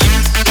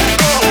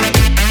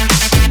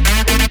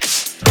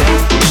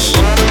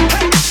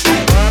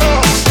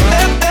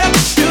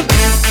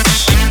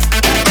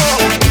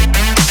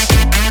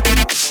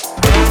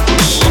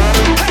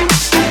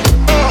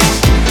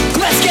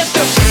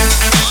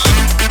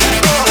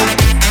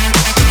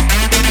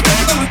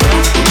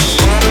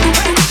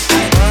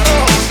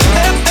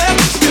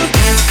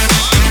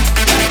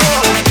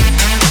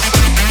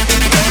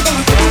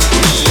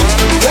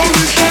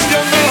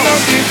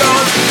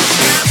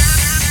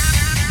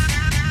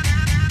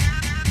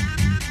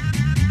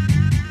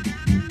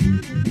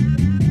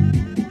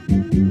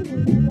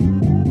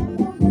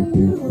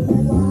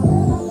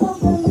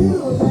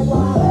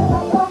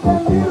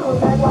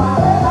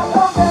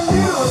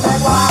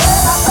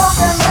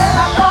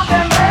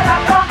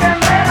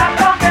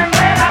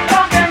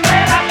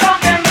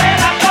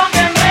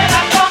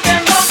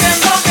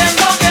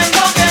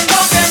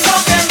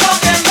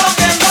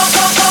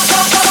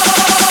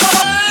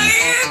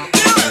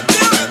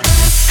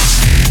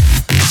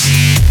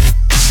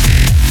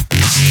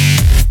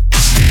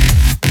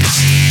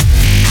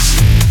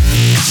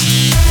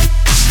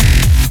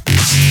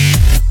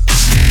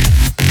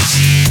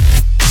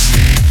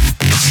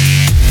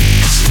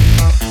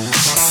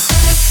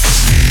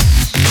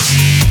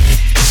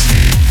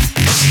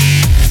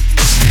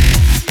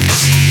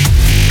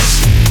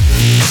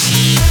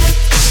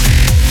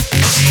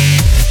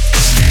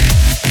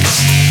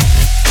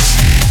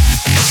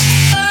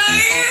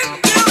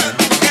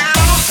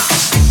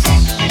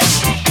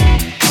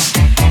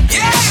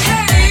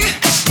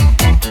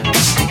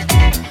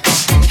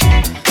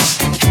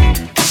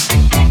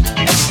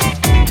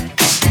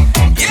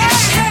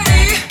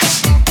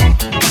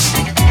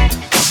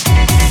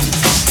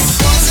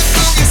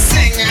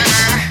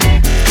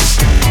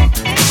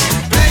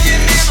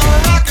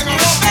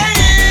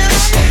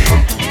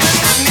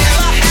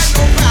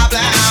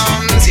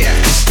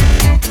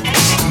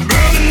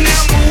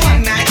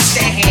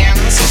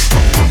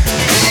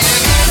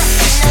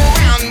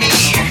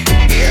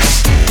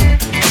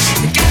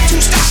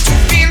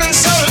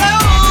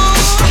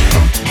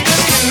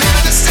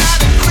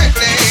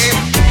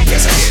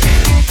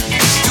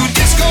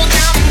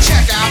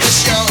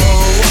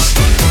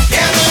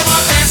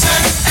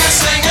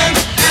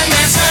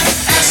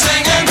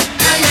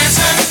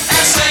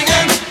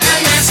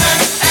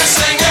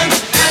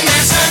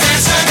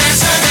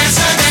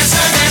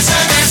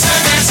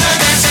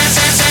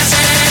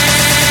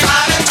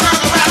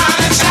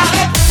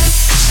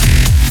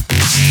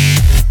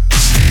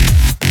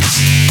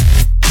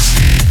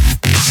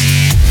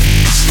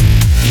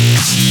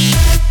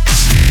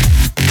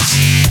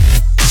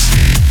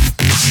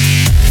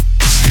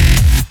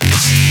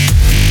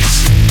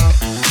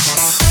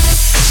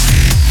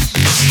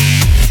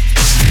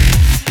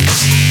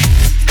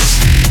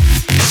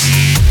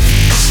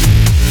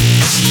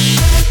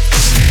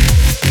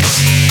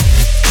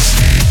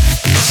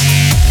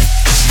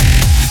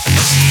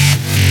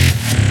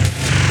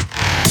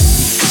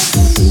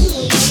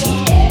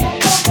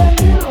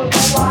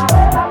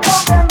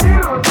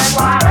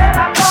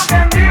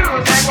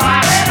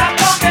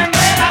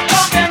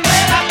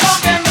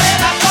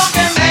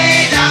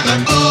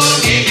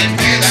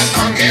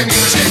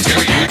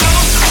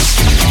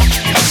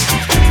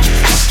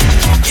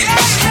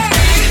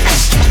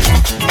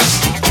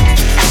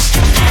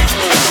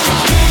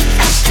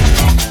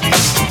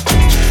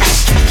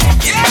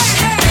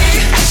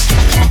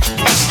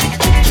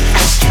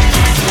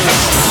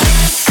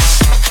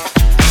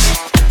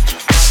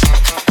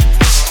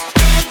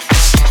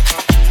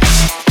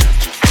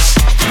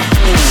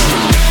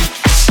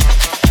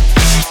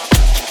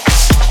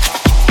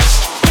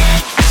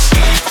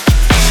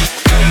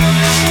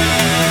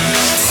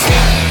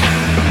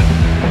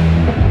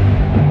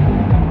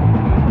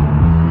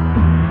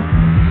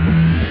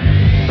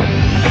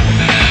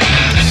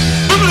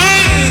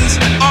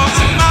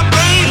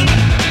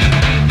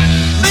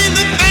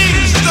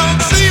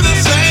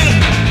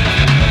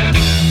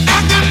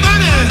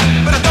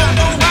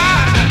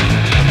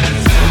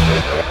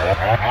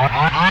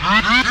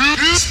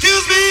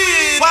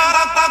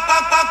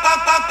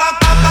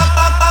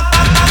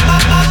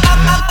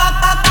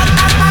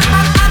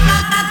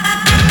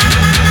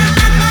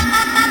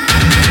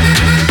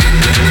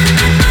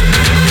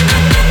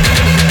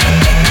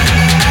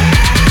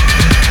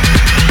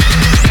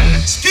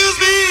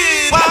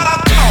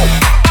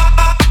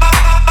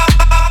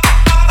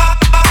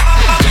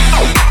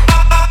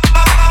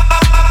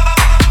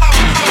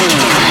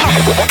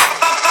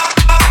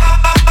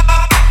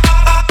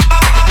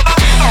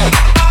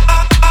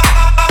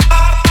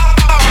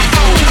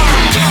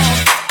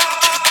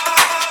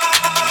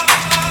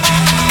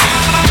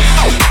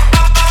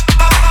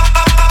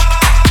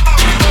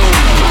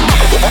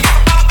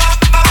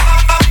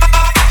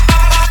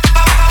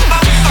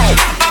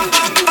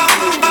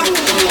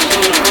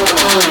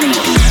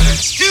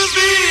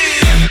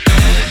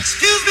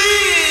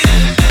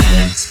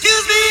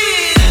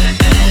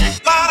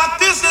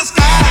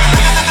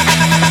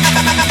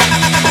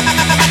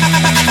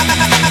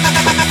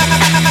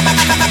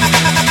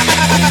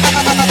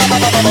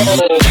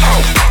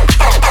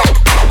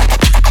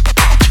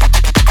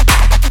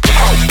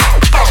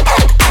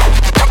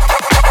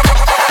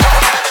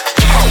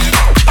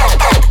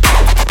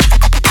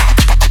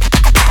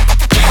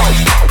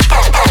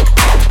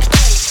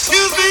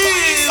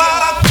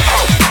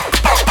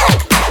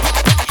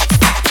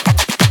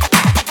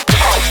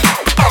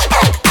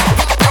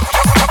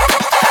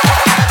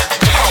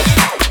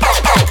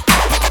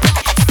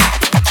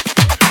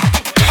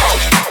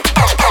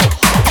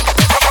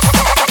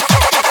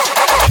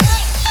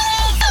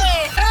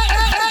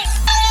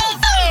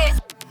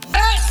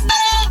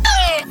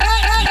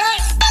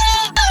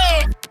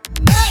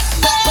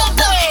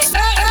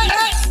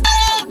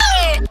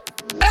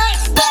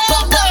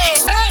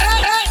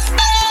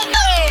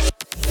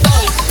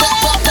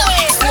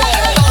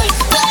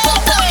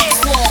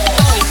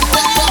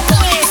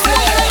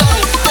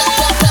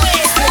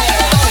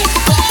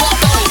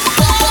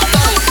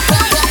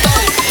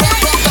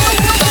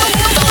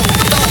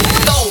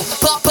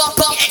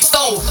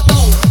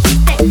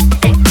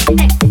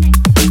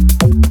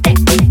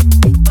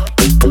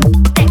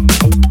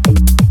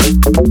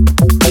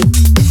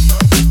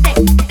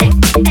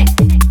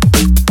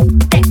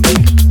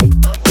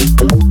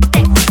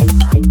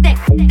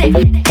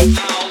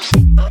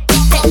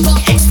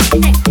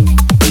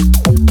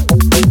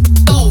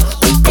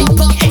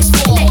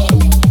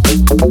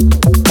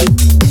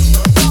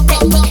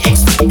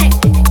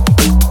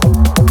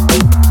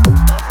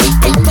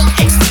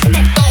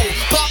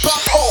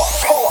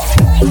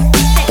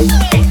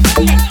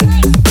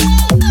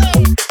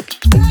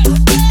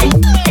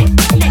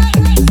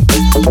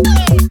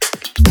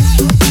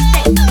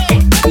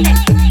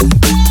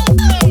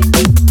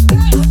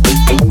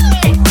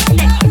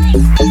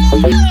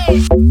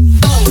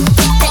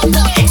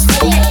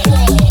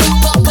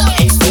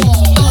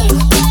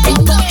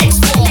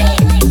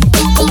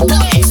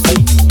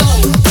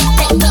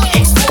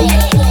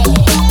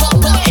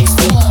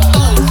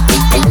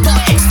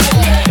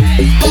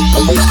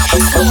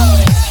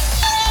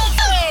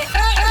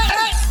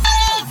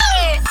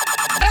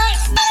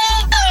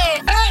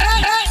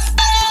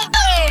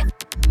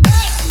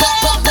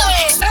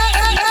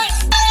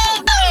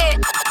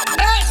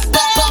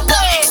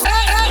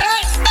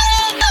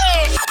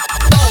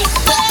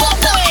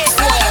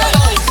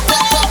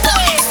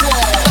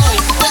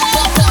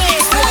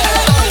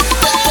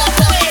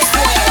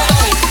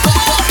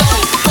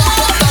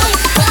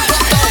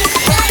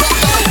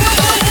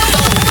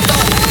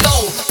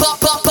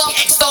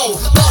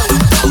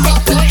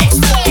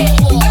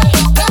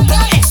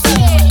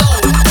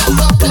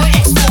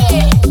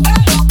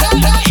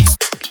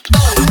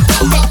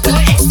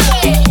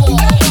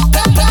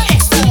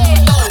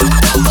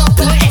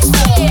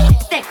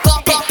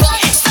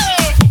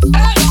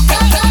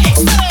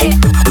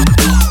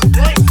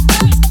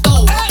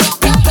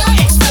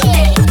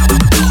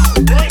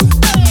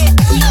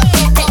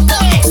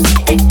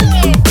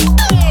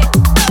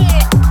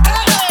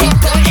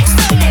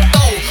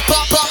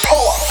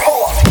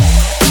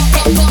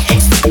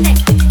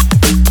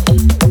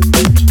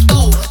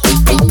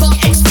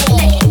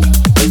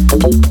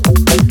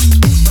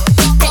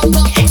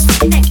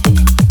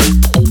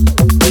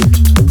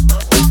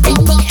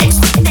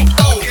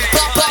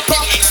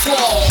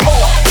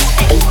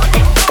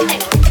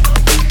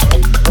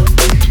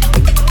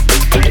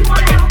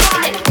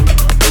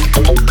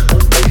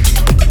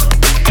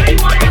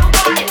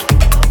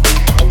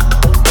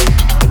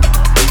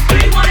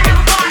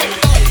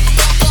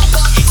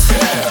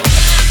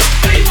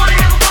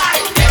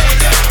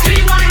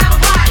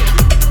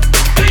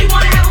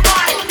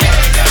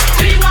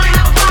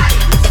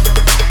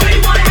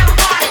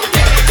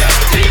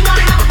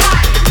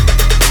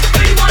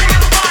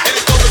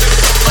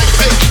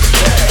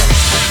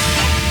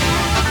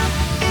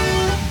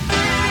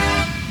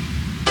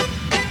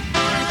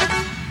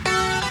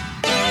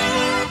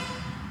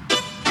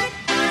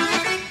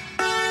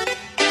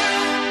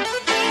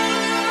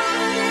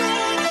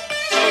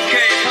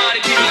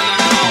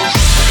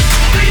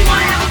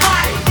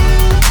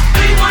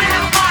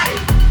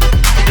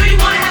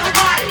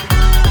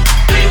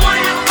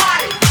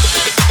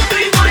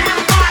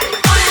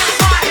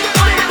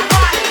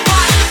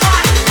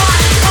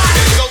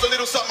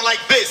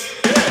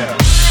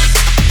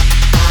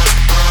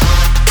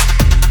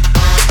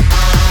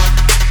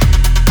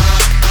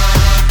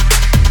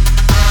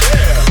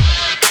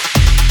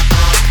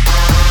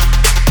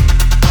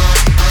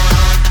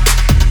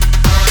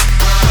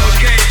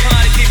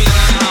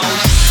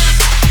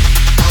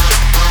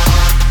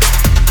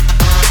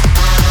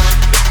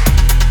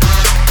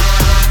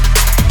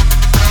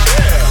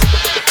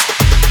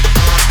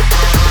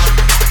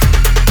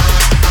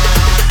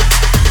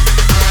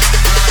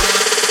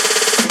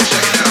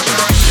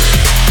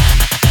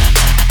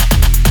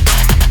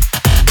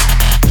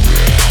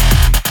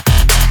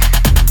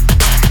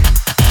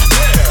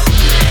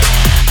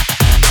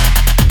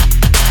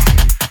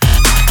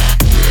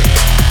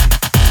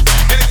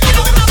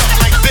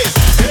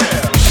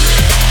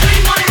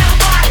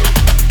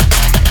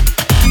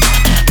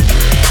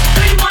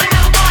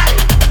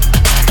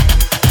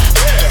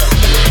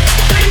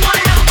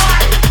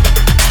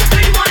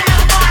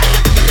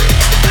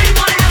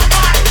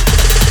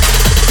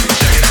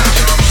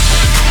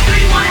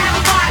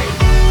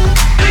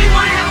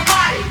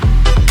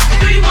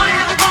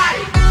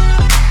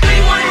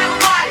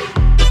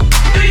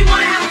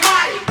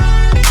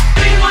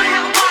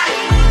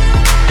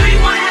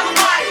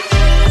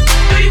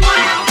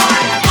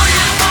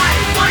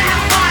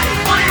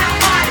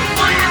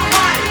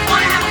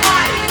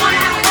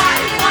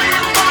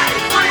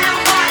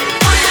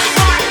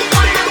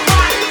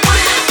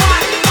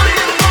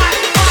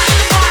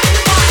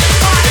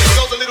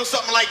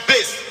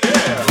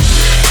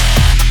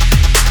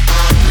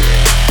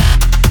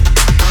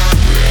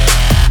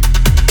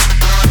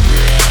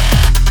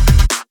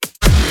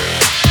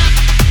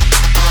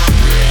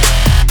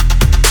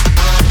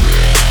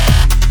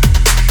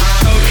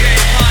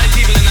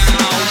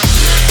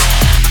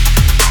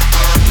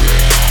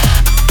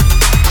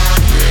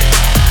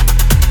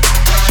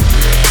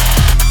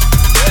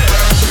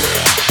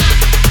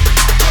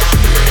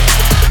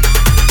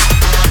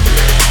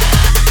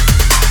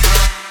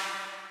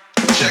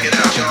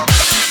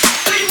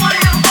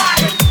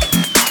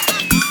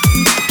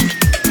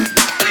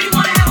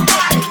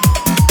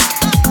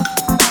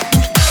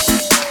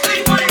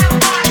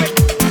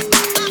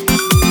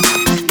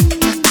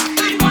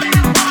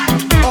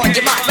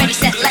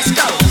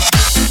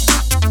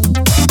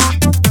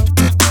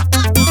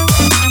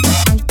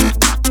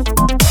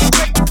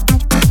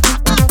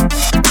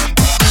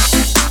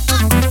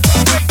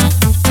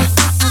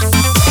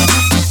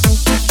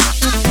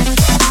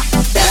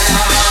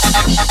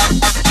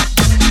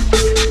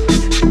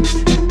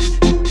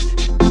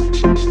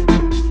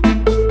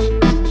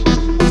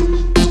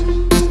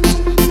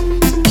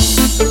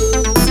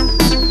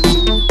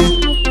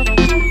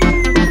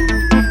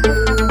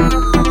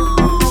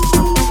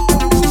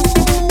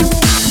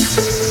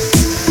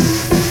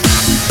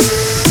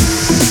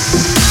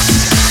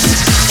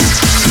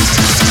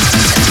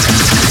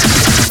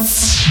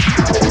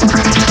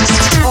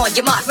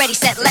 your mark, ready,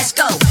 set, let's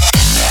go.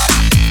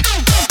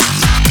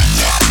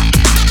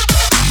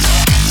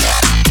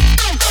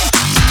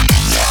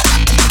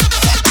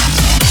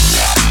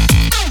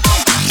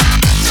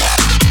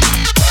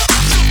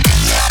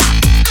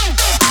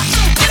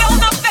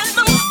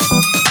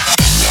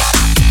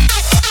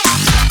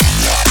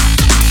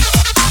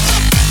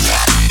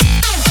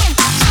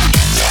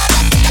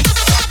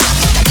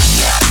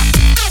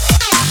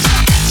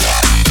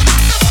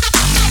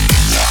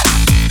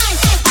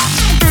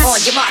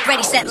 On your mark,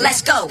 ready, set,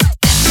 let's go.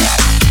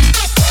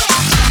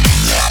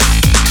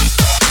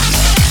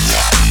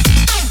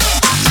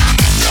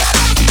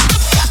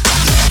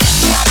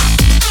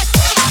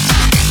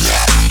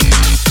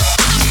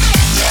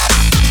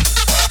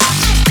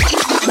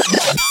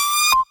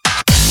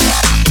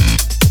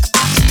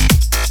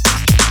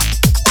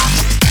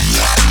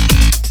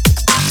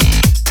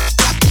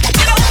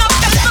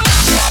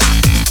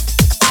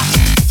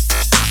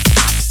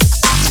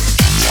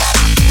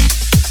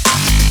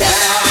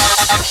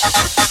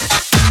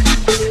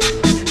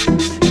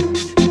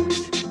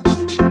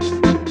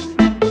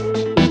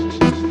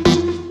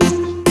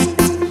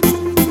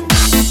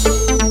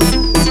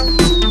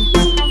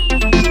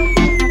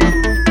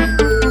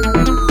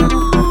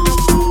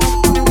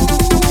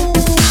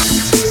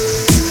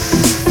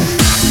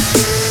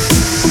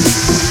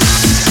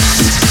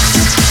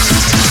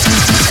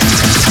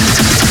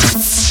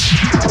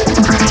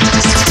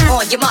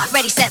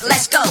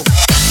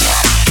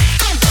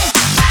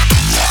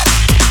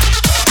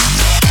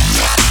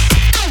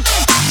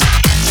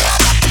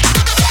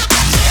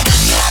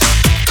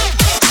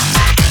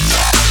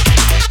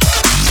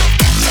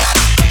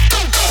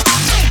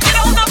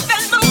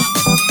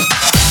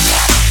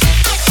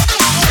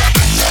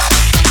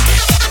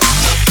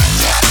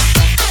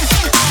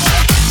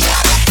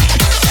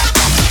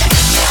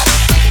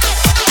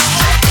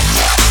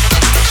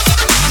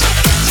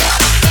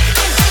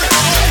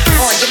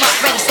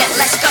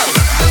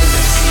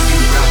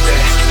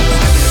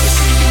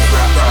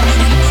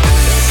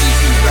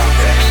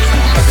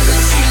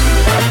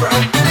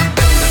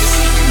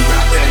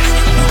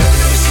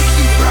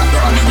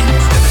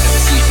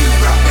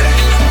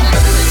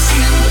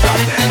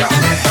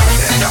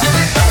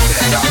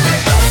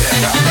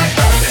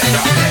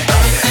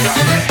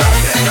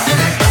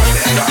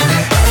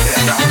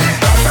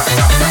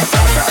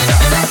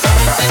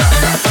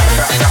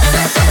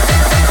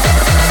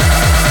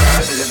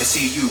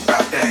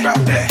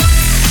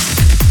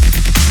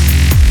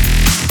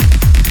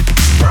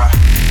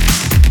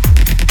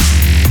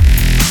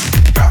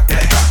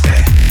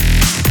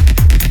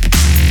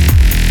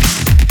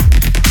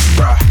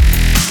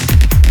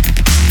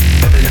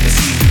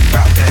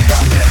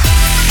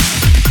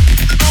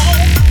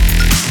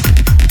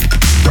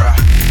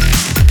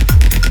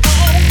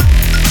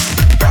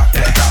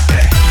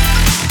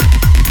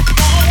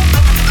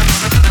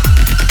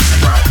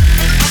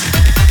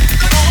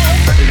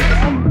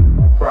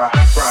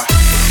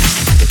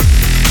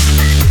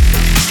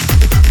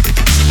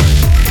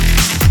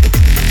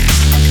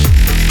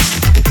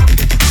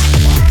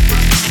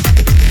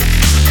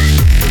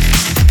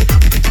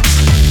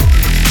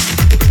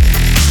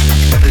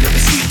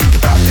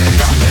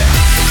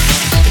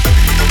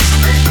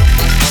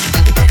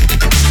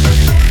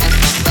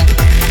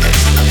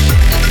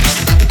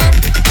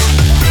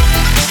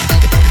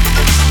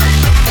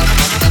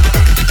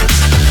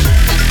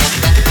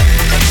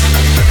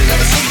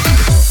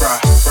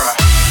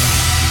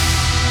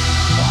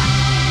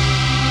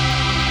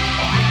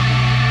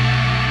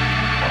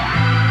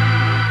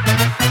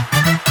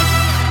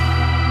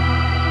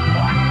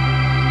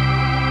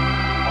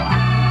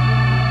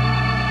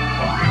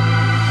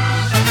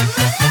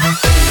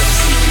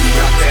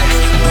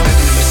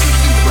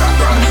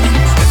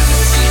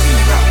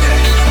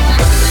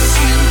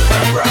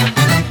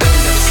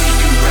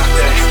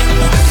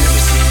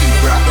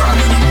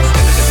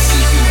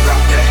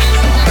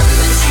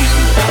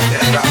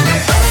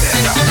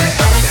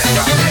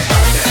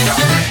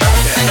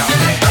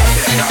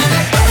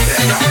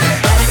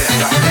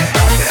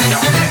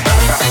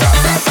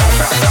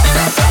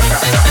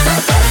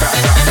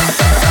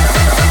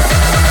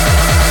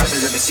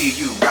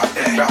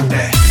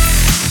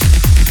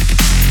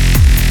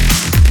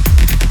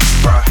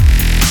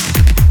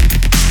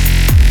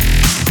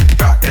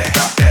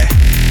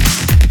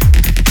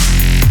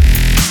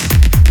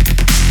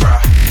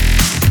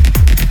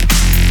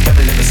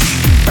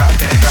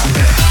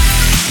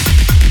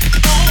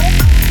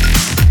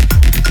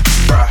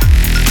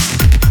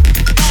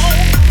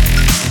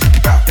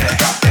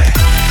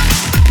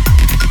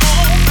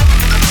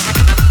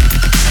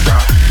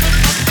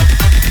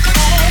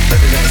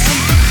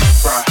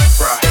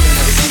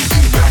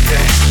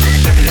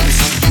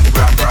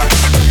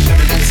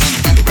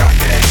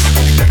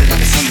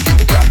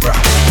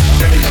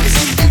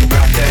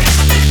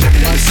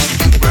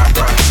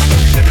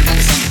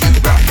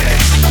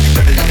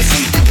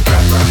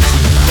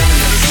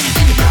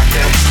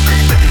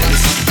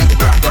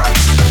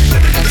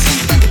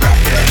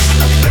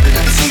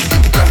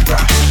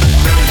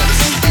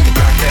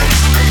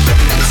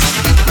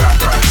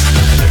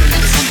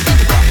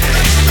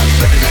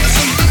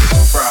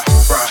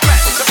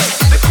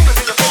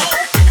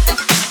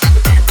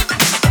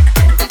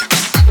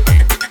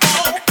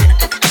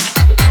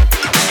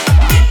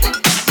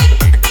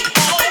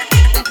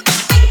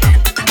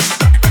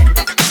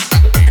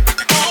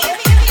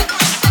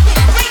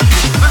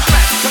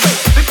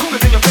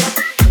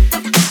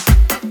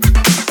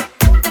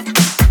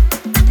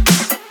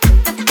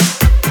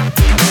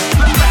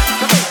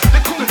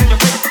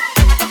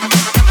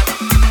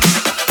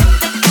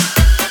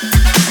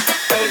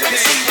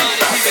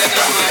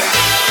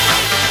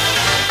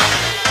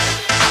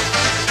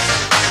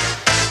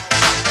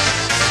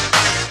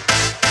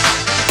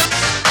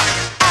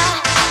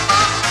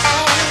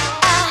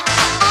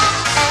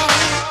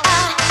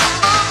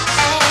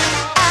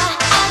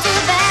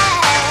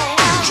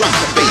 drop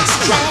the bass,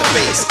 drop the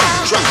bass,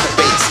 drop the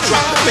bass,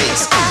 drop the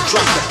bass,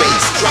 drop the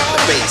bass, drop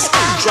the bass,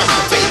 drop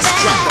the bass,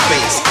 drop the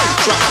bass,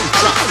 drop,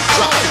 drop,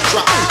 drop,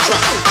 drop, drop,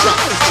 drop, drop,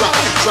 drop,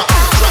 drop, drop.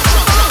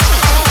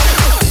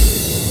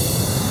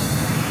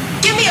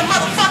 Give me a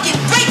motherfucking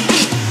breakbeat.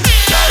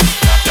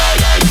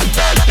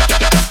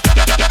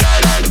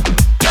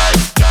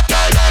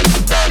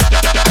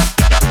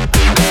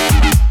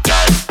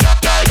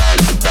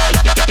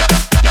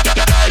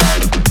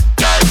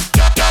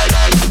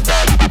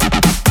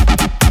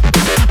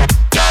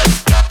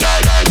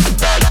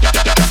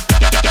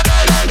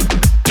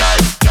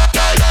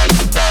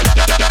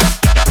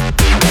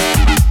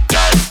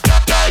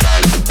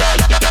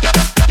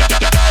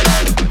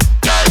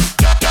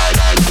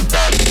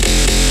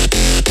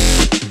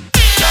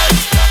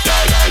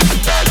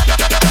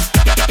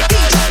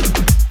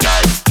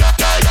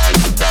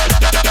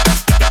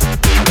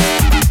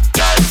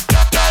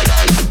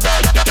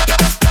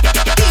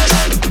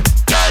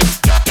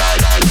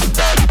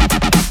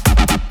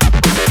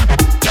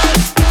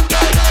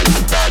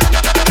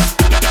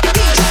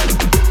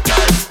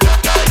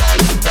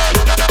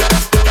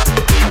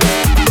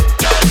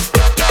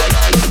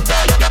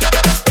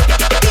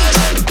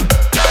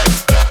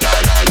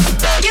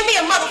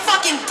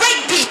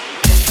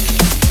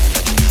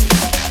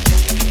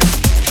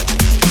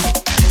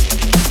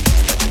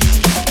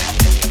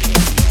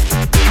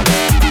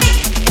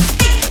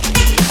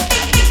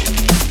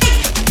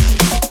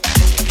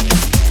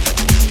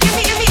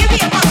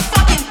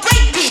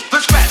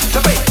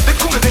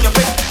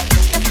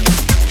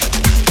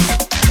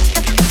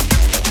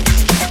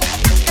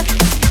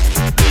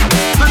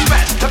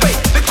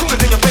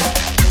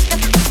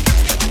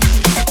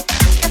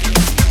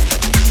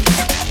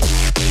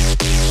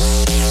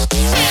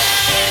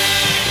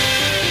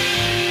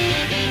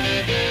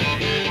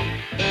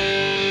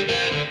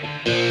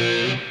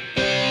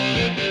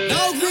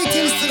 Now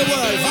greetings to the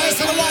world. Vice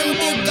of the one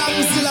big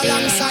Gangzilla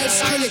alongside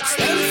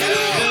Skrillex.